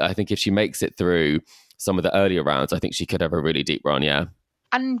it. But I think if she makes it through some of the earlier rounds, I think she could have a really deep run, yeah.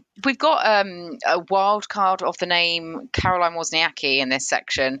 And we've got a wild card of the name Caroline Wozniacki in this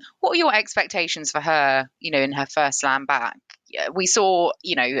section. What are your expectations for her, you know, in her first slam back? We saw,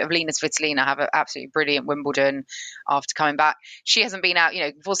 you know, Evelina Svitolina have an absolutely brilliant Wimbledon after coming back. She hasn't been out, you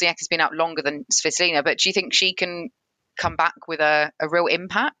know, Wozniacki's been out longer than Svitolina, but do you think she can come back with a real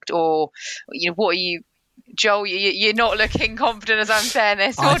impact? Or, you know, what are you, Joel, you're not looking confident as I'm saying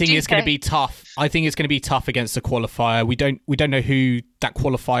this. I think it's going to be tough. I think it's going to be tough against the qualifier. We don't know who that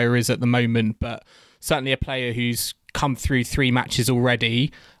qualifier is at the moment, but certainly a player who's come through 3 matches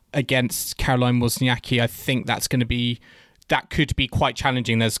already against Caroline Wozniacki. I think that could be quite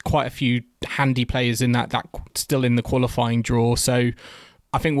challenging. There's quite a few handy players in that still in the qualifying draw. So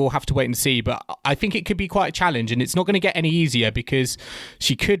I think we'll have to wait and see, but I think it could be quite a challenge, and it's not going to get any easier, because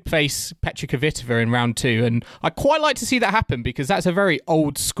she could face Petra Kvitova in round 2, and I quite like to see that happen, because that's a very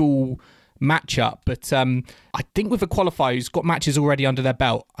old school matchup. But I think with a qualifier who's got matches already under their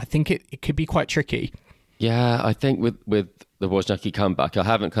belt, I think it could be quite tricky. Yeah, I think with the Wozniacki comeback, I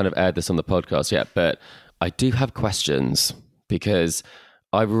haven't kind of aired this on the podcast yet, but I do have questions, because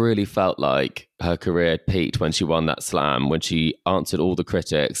I really felt like her career peaked when she won that slam, when she answered all the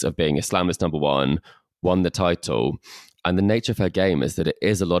critics of being a slamless number 1, won the title. And the nature of her game is that it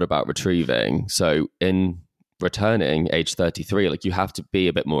is a lot about retrieving. So in returning age 33, like, you have to be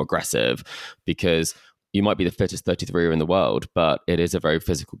a bit more aggressive, because you might be the fittest 33er in the world, but it is a very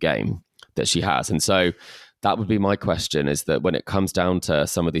physical game that she has. And so that would be my question, is that when it comes down to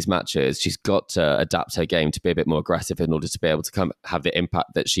some of these matches, she's got to adapt her game to be a bit more aggressive in order to be able to have the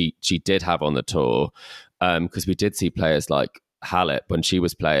impact that she did have on the tour. Because we did see players like Halep when she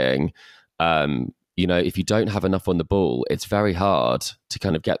was playing. You know, if you don't have enough on the ball, it's very hard to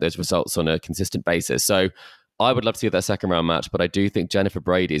kind of get those results on a consistent basis. So I would love to see that second round match, but I do think Jennifer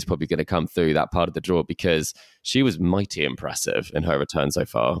Brady is probably going to come through that part of the draw, because she was mighty impressive in her return so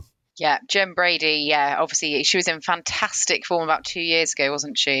far. Yeah, Jen Brady, yeah, obviously she was in fantastic form about 2 years ago,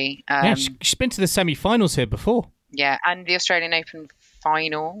 wasn't she? Yeah, she's been to the semi-finals here before. Yeah, and the Australian Open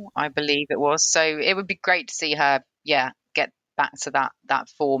final, I believe it was. So it would be great to see her, get back to that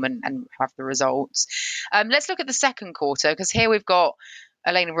form and have the results. Let's look at the second quarter, because here we've got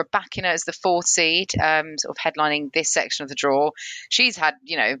Elena Rybakina as the fourth seed, sort of headlining this section of the draw. She's had,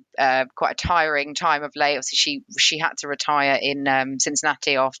 quite a tiring time of late. Obviously, she had to retire in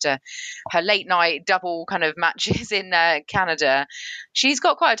Cincinnati after her late night double kind of matches in Canada. She's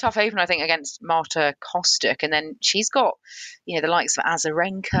got quite a tough open, I think, against Marta Kostyuk, and then she's got, the likes of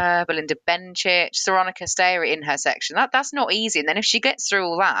Azarenka, Belinda Bencic, Sorana Castellaria in her section. That's not easy. And then if she gets through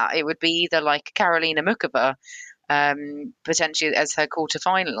all that, it would be either like Karolina Mukova, potentially as her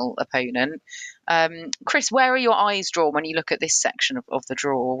quarterfinal opponent. Chris, where are your eyes drawn when you look at this section of the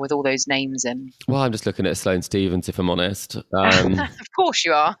draw with all those names in? Well, I'm just looking at Sloane Stephens, if I'm honest. Of course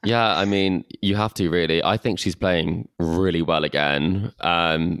you are. Yeah, I mean, you have to, really. I think she's playing really well again.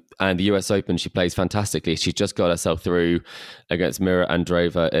 And the US Open, she plays fantastically. She just got herself through against Mira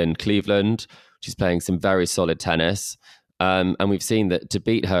Andreeva in Cleveland. She's playing some very solid tennis. And we've seen that to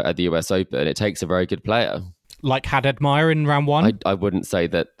beat her at the US Open, it takes a very good player. Like Haddad Meyer in round one? I wouldn't say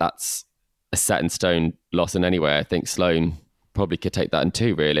that that's a set in stone loss in any way. I think Sloane probably could take that in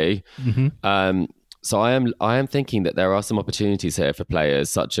two, really. Mm-hmm. So I am thinking that there are some opportunities here for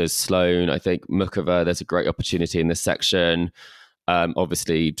players such as Sloane. I think Mukova, there's a great opportunity in this section.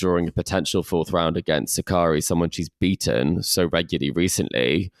 Obviously, drawing a potential fourth round against Sakkari, someone she's beaten so regularly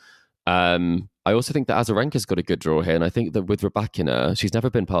recently. I also think that Azarenka's got a good draw here, and I think that with Rybakina, she's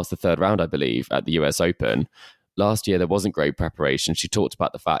never been past the third round, I believe, at the US Open. Last year, there wasn't great preparation. She talked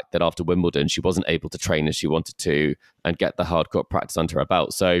about the fact that after Wimbledon, she wasn't able to train as she wanted to and get the hard court practice under her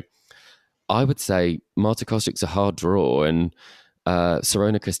belt. So I would say Marta Kostyuk's a hard draw, and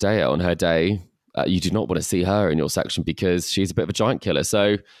Sorana Castellaria on her day, you do not want to see her in your section because she's a bit of a giant killer.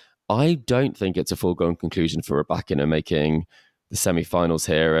 So I don't think it's a foregone conclusion for Rybakina making the semi-finals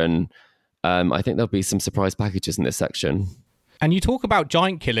here, and I think there'll be some surprise packages in this section. And you talk about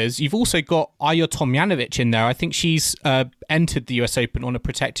giant killers. You've also got Ajla Tomljanovic in there. I think she's entered the US Open on a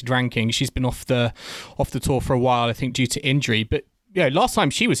protected ranking. She's been off the tour for a while, I think, due to injury. But last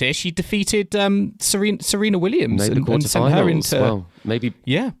time she was here, she defeated Serena Williams and sent her into. Well, maybe.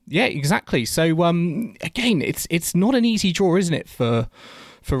 Yeah, exactly. So again, it's not an easy draw, isn't it, for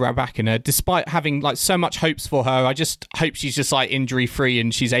Rybakina, despite having so much hopes for her. I just hope she's just injury free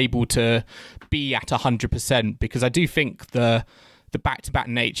and she's able to be at 100%, because I do think the back-to-back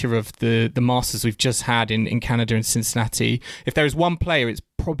nature of the Masters we've just had in Canada and Cincinnati, if there is one player it's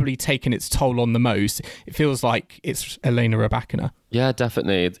probably taken its toll on the most, it feels like it's Elena Rybakina. Yeah,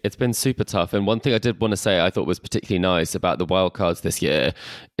 definitely. It's been super tough. And one thing I did want to say I thought was particularly nice about the wildcards this year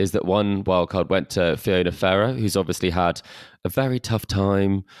is that one wildcard went to Fiona Ferrer, who's obviously had a very tough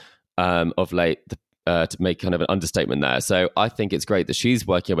time of late, to make kind of an understatement there. So I think it's great that she's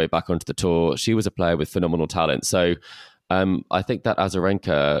working her way back onto the tour. She was a player with phenomenal talent. So I think that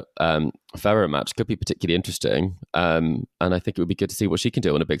Azarenka Ferrer match could be particularly interesting. And I think it would be good to see what she can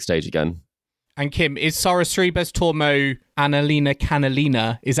do on a big stage again. And Kim, is Sorosribes Tormo Annalena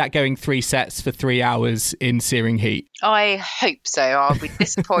Kanalina, is that going 3 sets for 3 hours in searing heat? I hope so. I'll be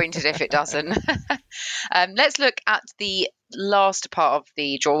disappointed if it doesn't. Let's look at the last part of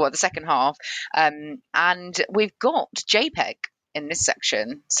the draw, the second half. And we've got JPEG in this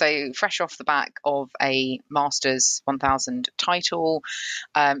section. So fresh off the back of a Masters 1000 title.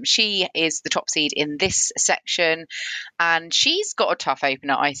 She is the top seed in this section, and she's got a tough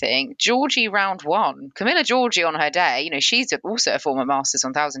opener, I think. Georgie round one. Camilla Georgie on her day, she's also a former Masters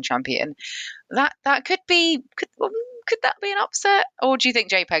 1000 champion. That could that be an upset? Or do you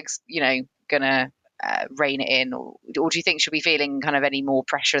think JPEG's, gonna rein it in, or do you think she'll be feeling kind of any more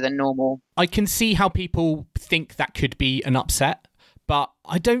pressure than normal? I can see how people think that could be an upset, but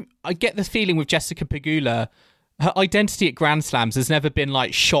I get the feeling with Jessica Pegula, her identity at Grand Slams has never been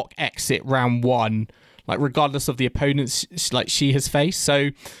shock exit round one, regardless of the opponents she has faced. So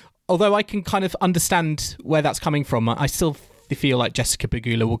although I can kind of understand where that's coming from, I still feel like Jessica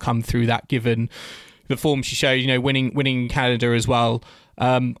Pegula will come through that, given the form she showed, winning in Canada as well.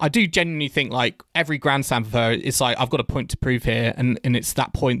 I do genuinely think every Grand Slam for her, it's I've got a point to prove here, and it's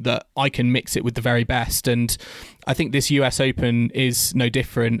that point that I can mix it with the very best. And I think this US Open is no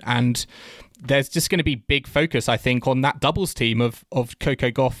different, and there's just going to be big focus, I think, on that doubles team of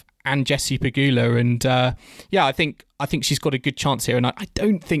Coco Gauff and Jessie Pegula. And I think she's got a good chance here, and I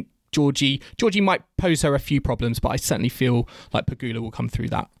don't think Georgie might pose her a few problems, but I certainly feel like Pegula will come through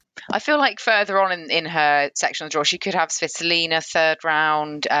that. I feel like further on in her section of the draw, she could have Svitolina third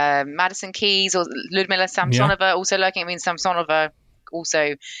round, Madison Keys or Ludmila Samsonova also lurking. I mean, Samsonova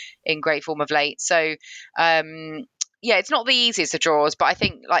also in great form of late. So it's not the easiest of draws, but I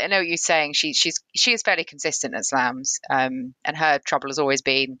think, like, I know what you're saying. She is fairly consistent at slams, and her trouble has always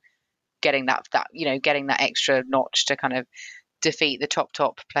been getting that getting that extra notch to kind of defeat the top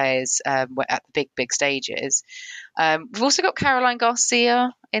players at the big stages. We've also got Caroline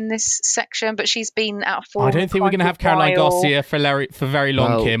Garcia in this section, but she's been out of form. I don't think we're going to have Caroline Garcia for very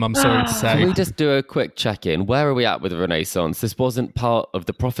long, Kim. I'm sorry to say. Can we just do a quick check-in? Where are we at with the Renaissance? This wasn't part of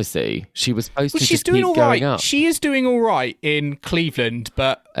the prophecy. She was supposed to just keep going up. She is doing all right in Cleveland,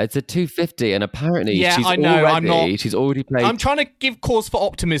 but it's a 250, and apparently she's already played. I'm trying to give cause for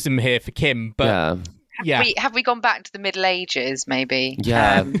optimism here for Kim, but have we gone back to the Middle Ages? Maybe.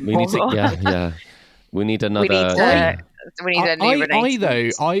 Yeah, we need to. Yeah. We need another. We need a new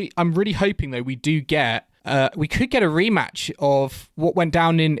Renaissance. I'm really hoping though we could get a rematch of what went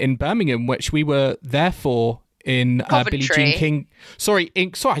down in Birmingham, which we were there for in Billie Jean King. Sorry,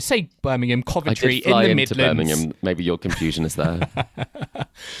 I say Birmingham, Coventry in the Midlands. Birmingham. Maybe your confusion is there.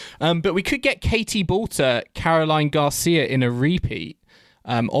 But we could get Katie Boulter, Caroline Garcia in a repeat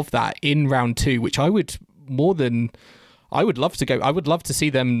of that in round 2, which I would love to go. I would love to see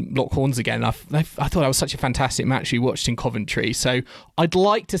them lock horns again. I thought that was such a fantastic match we watched in Coventry. So I'd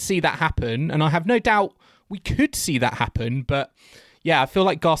like to see that happen. And I have no doubt we could see that happen. But yeah, I feel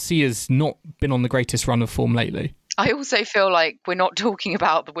like Garcia's not been on the greatest run of form lately. I also feel like we're not talking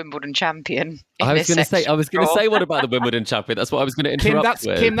about the Wimbledon champion. I was going to say, what about the Wimbledon champion? That's what I was going to interrupt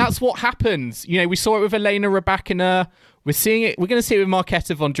with. Kim, that's what happens. We saw it with Elena Rybakina. We're seeing it. We're going to see it with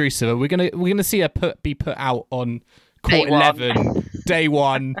Marketa Vondrousova. We're going to see her be put out on court 11, day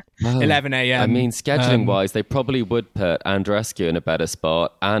 1, 11 a.m. I mean, scheduling-wise, they probably would put Andreescu in a better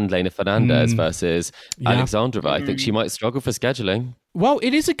spot and Lena Fernandez versus Alexandrova. I think she might struggle for scheduling. Well,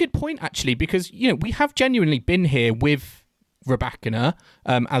 it is a good point, actually, because, we have genuinely been here with Rybakina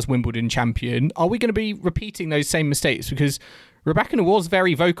as Wimbledon champion. Are we going to be repeating those same mistakes? Because Rybakina was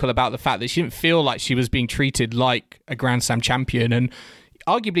very vocal about the fact that she didn't feel like she was being treated like a Grand Slam champion. And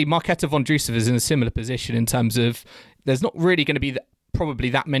arguably, Marketa Vondrousova is in a similar position in terms of there's not really going to be probably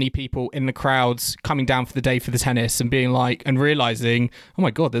that many people in the crowds coming down for the day for the tennis and being like, and realizing, oh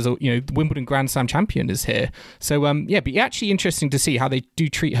my God, there's a, the Wimbledon Grand Slam champion is here. So, but actually interesting to see how they do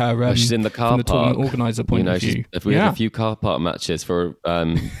treat her. She's in the car from the park. Tournament organizer point of view. If we had a few car park matches for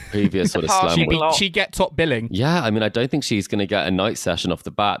previous sort of slam, she'd get top billing. Yeah, I mean, I don't think she's going to get a night session off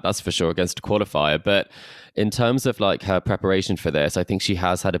the bat. That's for sure against a qualifier. But in terms of like her preparation for this, I think she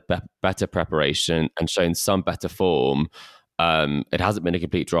has had a better preparation and shown some better form. It hasn't been a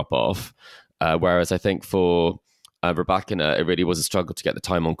complete drop-off, whereas I think for Rybakina, it really was a struggle to get the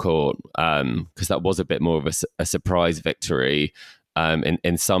time on court because that was a bit more of a surprise victory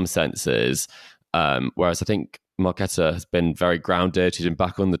in some senses, whereas I think Marketa has been very grounded. She's been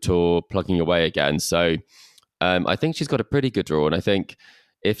back on the tour, plugging away again. So I think she's got a pretty good draw, and I think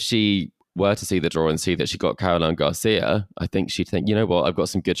if she were to see the draw and see that she got Caroline Garcia, I think she'd think, you know what, I've got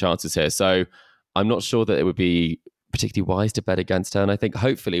some good chances here. So I'm not sure that it would be particularly wise to bet against her. And I think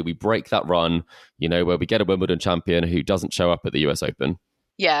hopefully we break that run, where we get a Wimbledon champion who doesn't show up at the US Open.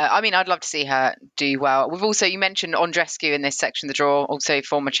 Yeah, I mean, I'd love to see her do well. We've also, you mentioned Andreescu in this section of the draw, also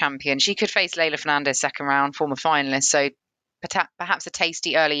former champion. She could face Leylah Fernandez second round, former finalist. So perhaps a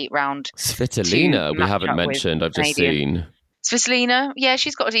tasty early round. Svitolina, we haven't mentioned. I've just seen. Svitolina, yeah,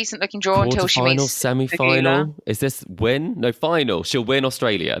 she's got a decent looking draw until she meets semi-final. Is this win? No, final. She'll win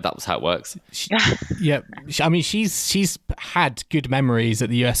Australia. That was how it works. Yeah, I mean, she's had good memories at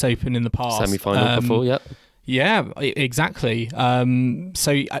the US Open in the past. Semi-final before, yep. Yeah, exactly.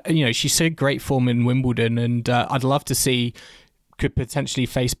 So she's so great form in Wimbledon, and I'd love to see could potentially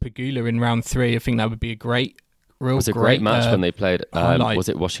face Pegula in round 3. I think that would be a great. It was a great match when they played. Was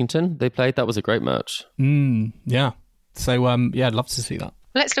it Washington? They played. That was a great match. Yeah. So, I'd love to see that.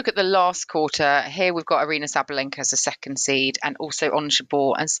 Let's look at the last quarter. Here we've got Aryna Sabalenka as a second seed and also Ons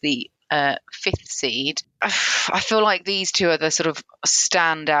Jabeur as the 5th seed. I feel like these two are the sort of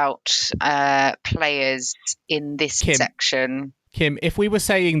standout players in this section. Kim, if we were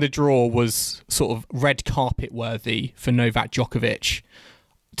saying the draw was sort of red carpet worthy for Novak Djokovic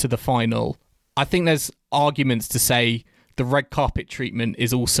to the final, I think there's arguments to say the red carpet treatment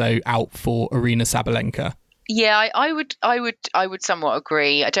is also out for Aryna Sabalenka. Yeah, I would somewhat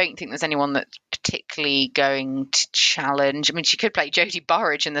agree. I don't think there's anyone that's particularly going to challenge. I mean, she could play Jodie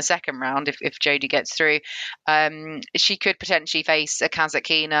Burrage in the second round if Jodie gets through. She could potentially face a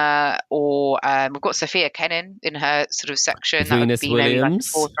Kasatkina, or we've got Sophia Kenin in her sort of section. Venus that would be Williams. maybe like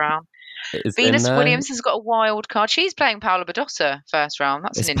the 4th round. is in Venus there. Williams has got a wild card. She's playing Paula Badosa first round.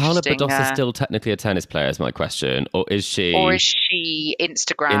 That's Is an Paula interesting. Badosa still technically a tennis player? Is my question, or is she?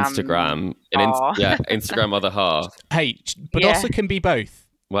 Instagram? Instagram other half. Hey, Badosa can be both.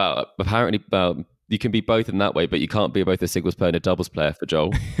 Well, apparently, you can be both in that way, but you can't be both a singles player and a doubles player for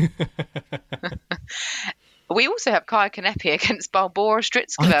Joel. We also have Kaya Kanepi against Barbora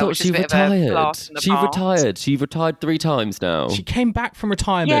Stritzkova. I thought which she is a bit retired. Of a blast in the She past. retired. She retired 3 times now. She came back from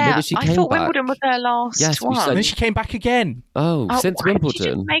retirement. Yeah, Maybe she I came thought back. Wimbledon was her last one. And then she came back again. Since why did she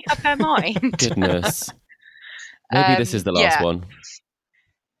Wimbledon. just make up her mind? Goodness. Maybe this is the last one.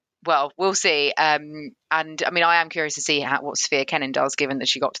 Well, we'll see. And I mean, I am curious to see what Sophia Kenin does, given that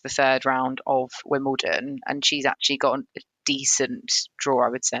she got to the third round of Wimbledon, and she's actually got a decent draw, I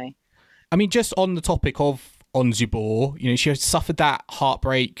would say. I mean, just on the topic of Ons Jabeur, she suffered that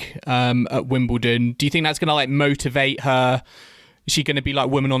heartbreak at Wimbledon. Do you think that's going to motivate her? Is she going to be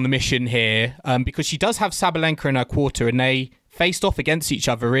woman on the mission here? Because she does have Sabalenka in her quarter, and they faced off against each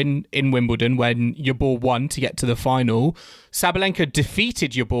other in Wimbledon when Jabeur won to get to the final. Sabalenka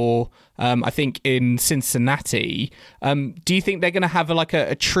defeated Jabeur, I think, in Cincinnati. Do you think they're going to have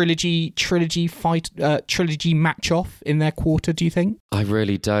a trilogy match off in their quarter? Do you think? I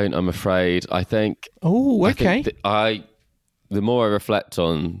really don't. I'm afraid. I think. Oh, okay. The more I reflect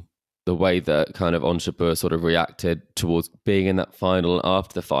on the way that kind of Ons Jabeur sort of reacted towards being in that final and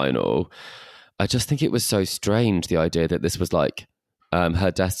after the final, I just think it was so strange, the idea that this was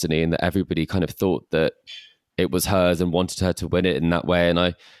her destiny and that everybody kind of thought that it was hers and wanted her to win it in that way. And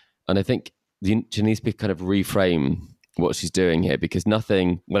I think she needs to kind of reframe what she's doing here, because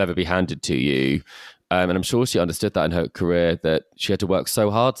nothing will ever be handed to you. And I'm sure she understood that in her career, that she had to work so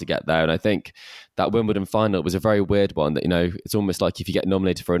hard to get there. And I think that Wimbledon final was a very weird one, that, it's almost like if you get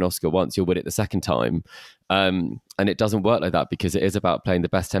nominated for an Oscar once, you'll win it the second time. And it doesn't work like that, because it is about playing the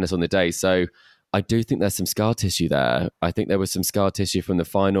best tennis on the day. So I do think there's some scar tissue there. I think there was some scar tissue from the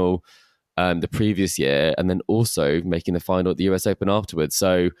final the previous year, and then also making the final at the US Open afterwards.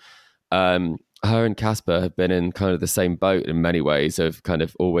 So her and Casper have been in kind of the same boat in many ways, of kind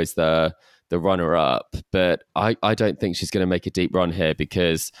of always the runner-up. But I don't think she's going to make a deep run here,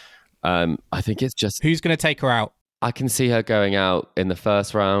 because I think it's just... Who's going to take her out? I can see her going out in the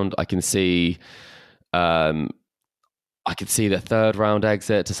first round. I can see the third round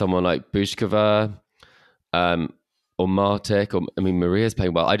exit to someone like Bushkova or Martic. Maria's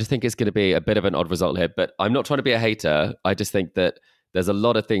playing well. I just think it's going to be a bit of an odd result here. But I'm not trying to be a hater. I just think that there's a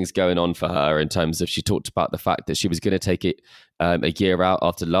lot of things going on for her, in terms of, she talked about the fact that she was going to take it a year out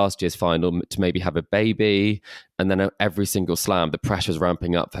after last year's final to maybe have a baby. And then every single slam, the pressure's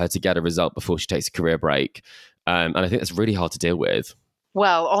ramping up for her to get a result before she takes a career break. And I think that's really hard to deal with.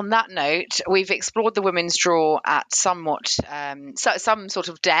 Well, on that note, we've explored the women's draw at somewhat some sort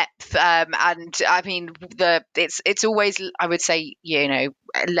of depth, and I mean it's always, I would say,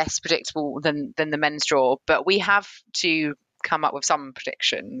 less predictable than the men's draw, but we have to come up with some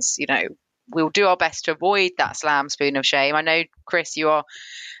predictions. We'll do our best to avoid that slam spoon of shame. I know, Chris, you are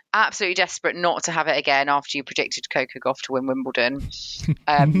absolutely desperate not to have it again after you predicted Coco Gauff to win Wimbledon.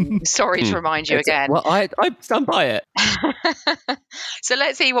 Sorry to remind you again. Well, I stand by it. So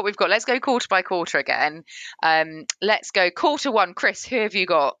let's see what we've got. Let's go quarter by quarter again. Let's go quarter one. Chris, who have you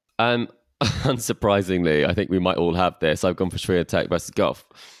got? Unsurprisingly, I think we might all have this. I've gone for Swiatek versus Gauff.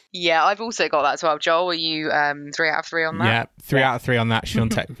 Yeah, I've also got that as well. Joel, are you 3 out of 3 on that? Yeah, 3 out of 3 on that.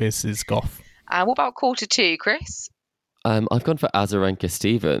 Swiatek versus Gauff. What about quarter two, Chris? I've gone for Azarenka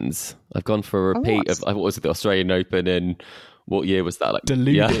Stevens. I've gone for a repeat of, what was it, the Australian Open in, what year was that?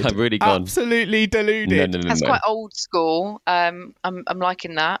 Deluded. Yeah, I've really gone. Absolutely deluded. No. That's quite old school. I'm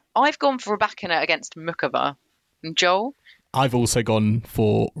liking that. I've gone for Rybakina against Mukova. And Joel? I've also gone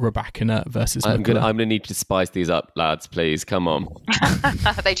for Rybakina versus Mukova. I'm gonna need to spice these up, lads, please. Come on.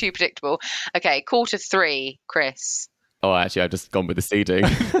 Are they too predictable? Okay, quarter three, Chris. Oh, actually, I've just gone with the seeding.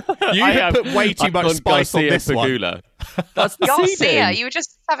 You have put way too much spice on this one. That's the Garcia, seeding. you were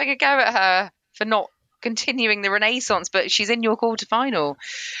just having a go at her for not continuing the Renaissance, but she's in your quarterfinal.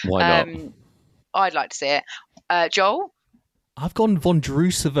 Why not? I'd like to see it. Joel? I've gone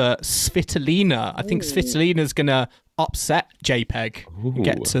Vondrousova Svitolina. I think Svitolina's going to upset JPEG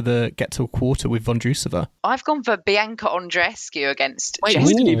and get to a quarter with Vondrousova. I've gone for Bianca Andreescu against Wait, Jessica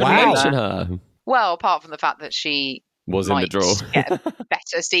we didn't even Pegula. mention her. Well, apart from the fact that she Was in the draw. get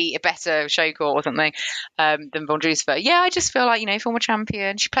a better show court or something than Vondrousova. Yeah, I just feel like, former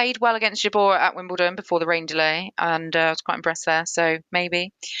champion. She played well against Jabeur at Wimbledon before the rain delay, and I was quite impressed there, so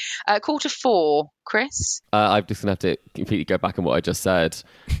maybe. Quarter four, Chris? I'm just going to have to completely go back on what I just said.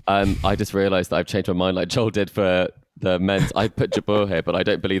 I just realised that I've changed my mind like Joel did for the men's. I put Jabeur here, but I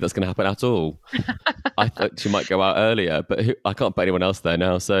don't believe that's going to happen at all. I thought she might go out earlier, but I can't put anyone else there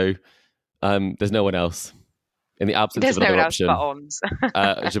now. So there's no one else in the absence There's of no another one else option.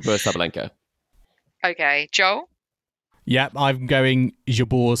 but ons. Jabeur Sabalenka. Okay, Joel? Yep, I'm going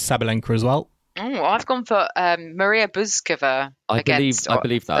Jabeur Sabalenka as well. Oh, I've gone for Maria Buzkova I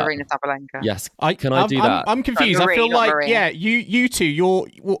believe that. Arena Sabalenka. Yes. Can I do that? I'm confused. Marie, I feel not like, Marie. yeah, you two,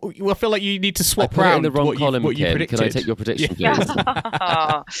 I feel like you need to I swap put it in around the wrong what column, you Kim. predicted. Can I take your prediction, Yeah.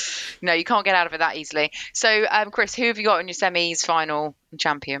 please? No, you can't get out of it that easily. So, Chris, who have you got in your semis, final, and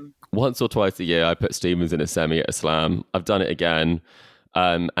champion? Once or twice a year, I put Stevens in a semi at a slam. I've done it again.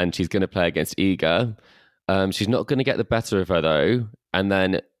 And she's going to play against Iga. She's not going to get the better of her, though. And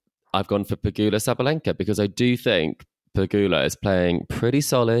then I've gone for Pegula Sabalenka because I do think Pegula is playing pretty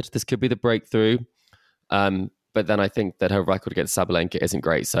solid. This could be the breakthrough. But then I think that her record against Sabalenka isn't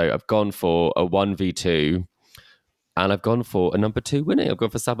great. So I've gone for a 1v2 and I've gone for a number 2 winning. I've gone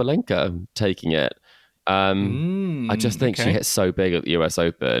for Sabalenka taking it. I just think she hit so big at the US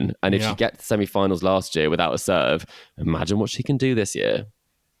Open. And if she gets to semi-finals last year without a serve, imagine what she can do this year.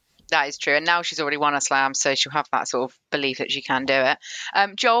 That is true. And now she's already won a slam, so she'll have that sort of belief that she can do it.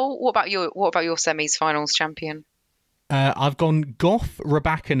 Joel, what about your semis, finals champion? I've gone Goff,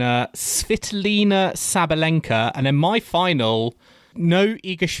 Rybakina, Svitolina, Sabalenka, and then my final, no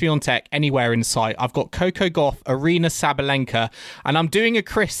Iga Swiatek anywhere in sight. I've got Coco Gauff, Arena Sabalenka, and I'm doing a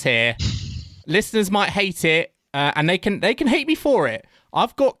Chris here. Listeners might hate it, and they can hate me for it.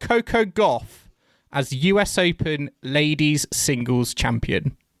 I've got Coco Gauff as US Open Ladies Singles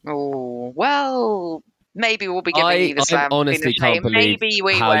Champion. Oh, well, maybe we'll be giving you the slam. I honestly can't believe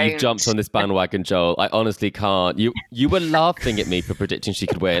how won't. you've jumped on this bandwagon, Joel. I honestly can't. You were laughing at me for predicting she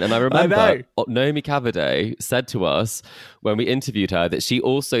could win. And I remember Naomi Cavaday said to us when we interviewed her that she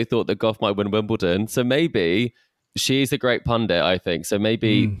also thought that Goff might win Wimbledon. So maybe she's a great pundit, I think. So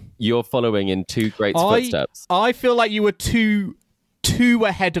maybe you're following in two great footsteps. I feel like you were too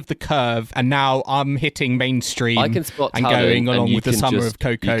ahead of the curve, and now I'm hitting mainstream. I can spot and talent, going along and with the summer of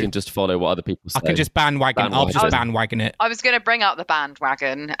Coco. You can just follow what other people say. I can just bandwagon. I'll just bandwagon it. I was going to bring up the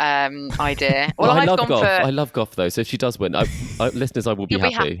bandwagon idea. Well, I love Goff. I love Goff though. So if she does win, listeners, I will be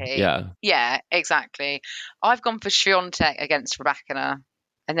happy. Yeah, exactly. I've gone for Swiatek against Rybakina,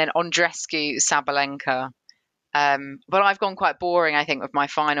 and then Andreescu Sabalenka. But I've gone quite boring, I think, with my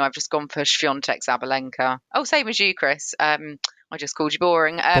final. I've just gone for Swiatek Sabalenka. Oh, same as you, Chris. I just called you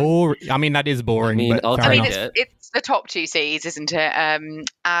boring. I mean, that is boring. It's the top 2 seeds, isn't it?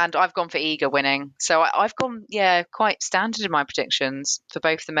 And I've gone for Iga winning. So I've gone, quite standard in my predictions for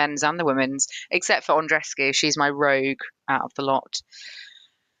both the men's and the women's, except for Andreescu. She's my rogue out of the lot.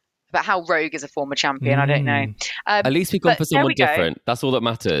 But how rogue is a former champion, I don't know. At least we've gone for someone different. That's all that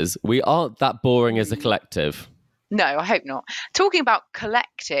matters. We aren't that boring as a collective. No, I hope not. Talking about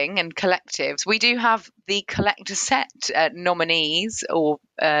collecting and collectives, we do have the collector set nominees or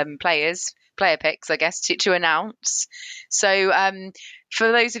player picks, I guess, to announce. So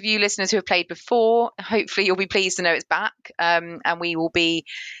for those of you listeners who have played before, hopefully you'll be pleased to know it's back. And we will be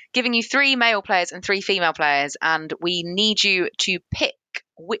giving you 3 male players and 3 female players. And we need you to pick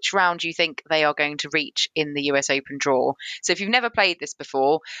which round you think they are going to reach in the US Open draw. So if you've never played this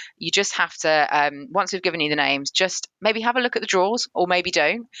before, you just have to, once we've given you the names, just maybe have a look at the draws, or maybe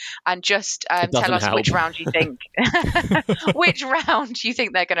don't, and just tell us which round you think which round you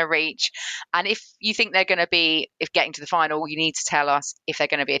think they're going to reach. And if you think they're going to be, if getting to the final, you need to tell us if they're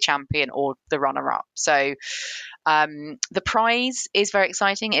going to be a champion or the runner-up. So the prize is very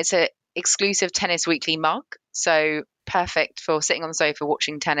exciting. It's an exclusive Tennis Weekly mug, so perfect for sitting on the sofa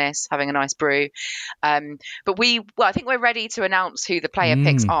watching tennis, having a nice brew. But I think we're ready to announce who the player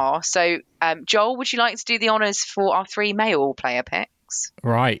picks are. So Joel, would you like to do the honours for our 3 male player picks?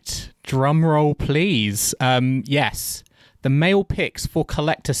 Right. Drum roll, please. Yes. The male picks for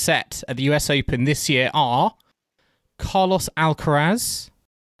collector set at the US Open this year are Carlos Alcaraz,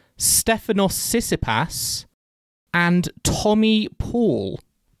 Stefanos Tsitsipas, and Tommy Paul.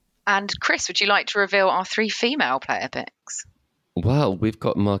 And Chris, would you like to reveal our 3 female player picks? Well, we've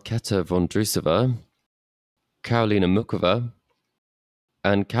got Marketa Vondrousova, Karolina Muchova,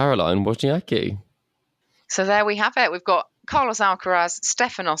 and Caroline Wozniacki. So there we have it. We've got Carlos Alcaraz,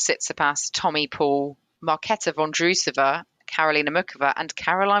 Stefanos Tsitsipas, Tommy Paul, Marketa Vondrousova, Karolina Muchova, and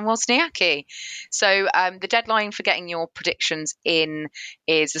Caroline Wozniacki. So the deadline for getting your predictions in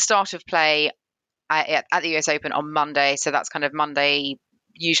is the start of play at the US Open on Monday. So that's kind of Monday,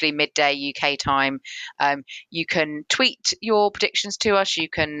 usually midday UK time. You can tweet your predictions to us. You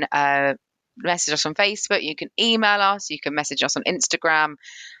can message us on Facebook. You can email us. You can message us on Instagram.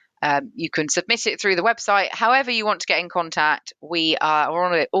 You can submit it through the website. However you want to get in contact, we're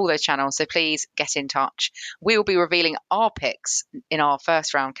on all those channels. So please get in touch. We will be revealing our picks in our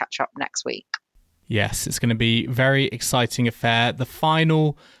first round catch-up next week. Yes, it's going to be a very exciting affair. The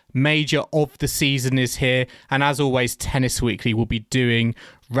final major of the season is here. And as always, Tennis Weekly will be doing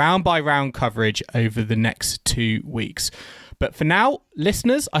round-by-round coverage over the next 2 weeks. But for now,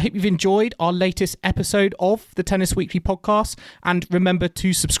 listeners, I hope you've enjoyed our latest episode of the Tennis Weekly podcast. And remember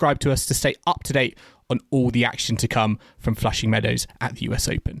to subscribe to us to stay up to date on all the action to come from Flushing Meadows at the US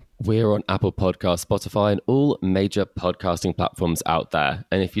Open. We're on Apple Podcasts, Spotify, and all major podcasting platforms out there.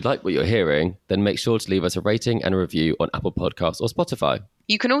 And if you like what you're hearing, then make sure to leave us a rating and a review on Apple Podcasts or Spotify.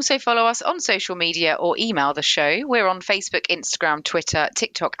 You can also follow us on social media or email the show. We're on Facebook, Instagram, Twitter,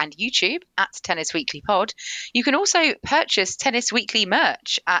 TikTok, and YouTube at Tennis Weekly Pod. You can also purchase Tennis Weekly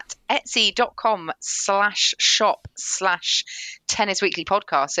merch at etsy.com/shop/Tennis Weekly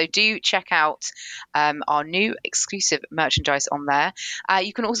Podcast. So do check out our new exclusive merchandise on there.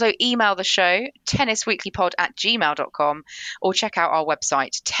 You can also email the show, tennisweeklypod@gmail.com, or check out our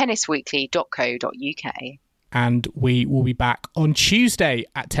website, tennisweekly.co.uk. And we will be back on Tuesday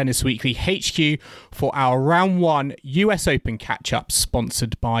at Tennis Weekly HQ for our Round 1 US Open catch-up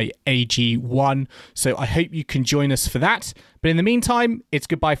sponsored by AG1. So I hope you can join us for that. But in the meantime, it's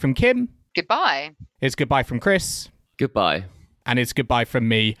goodbye from Kim. Goodbye. It's goodbye from Chris. Goodbye. And it's goodbye from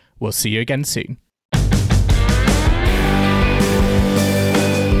me. We'll see you again soon.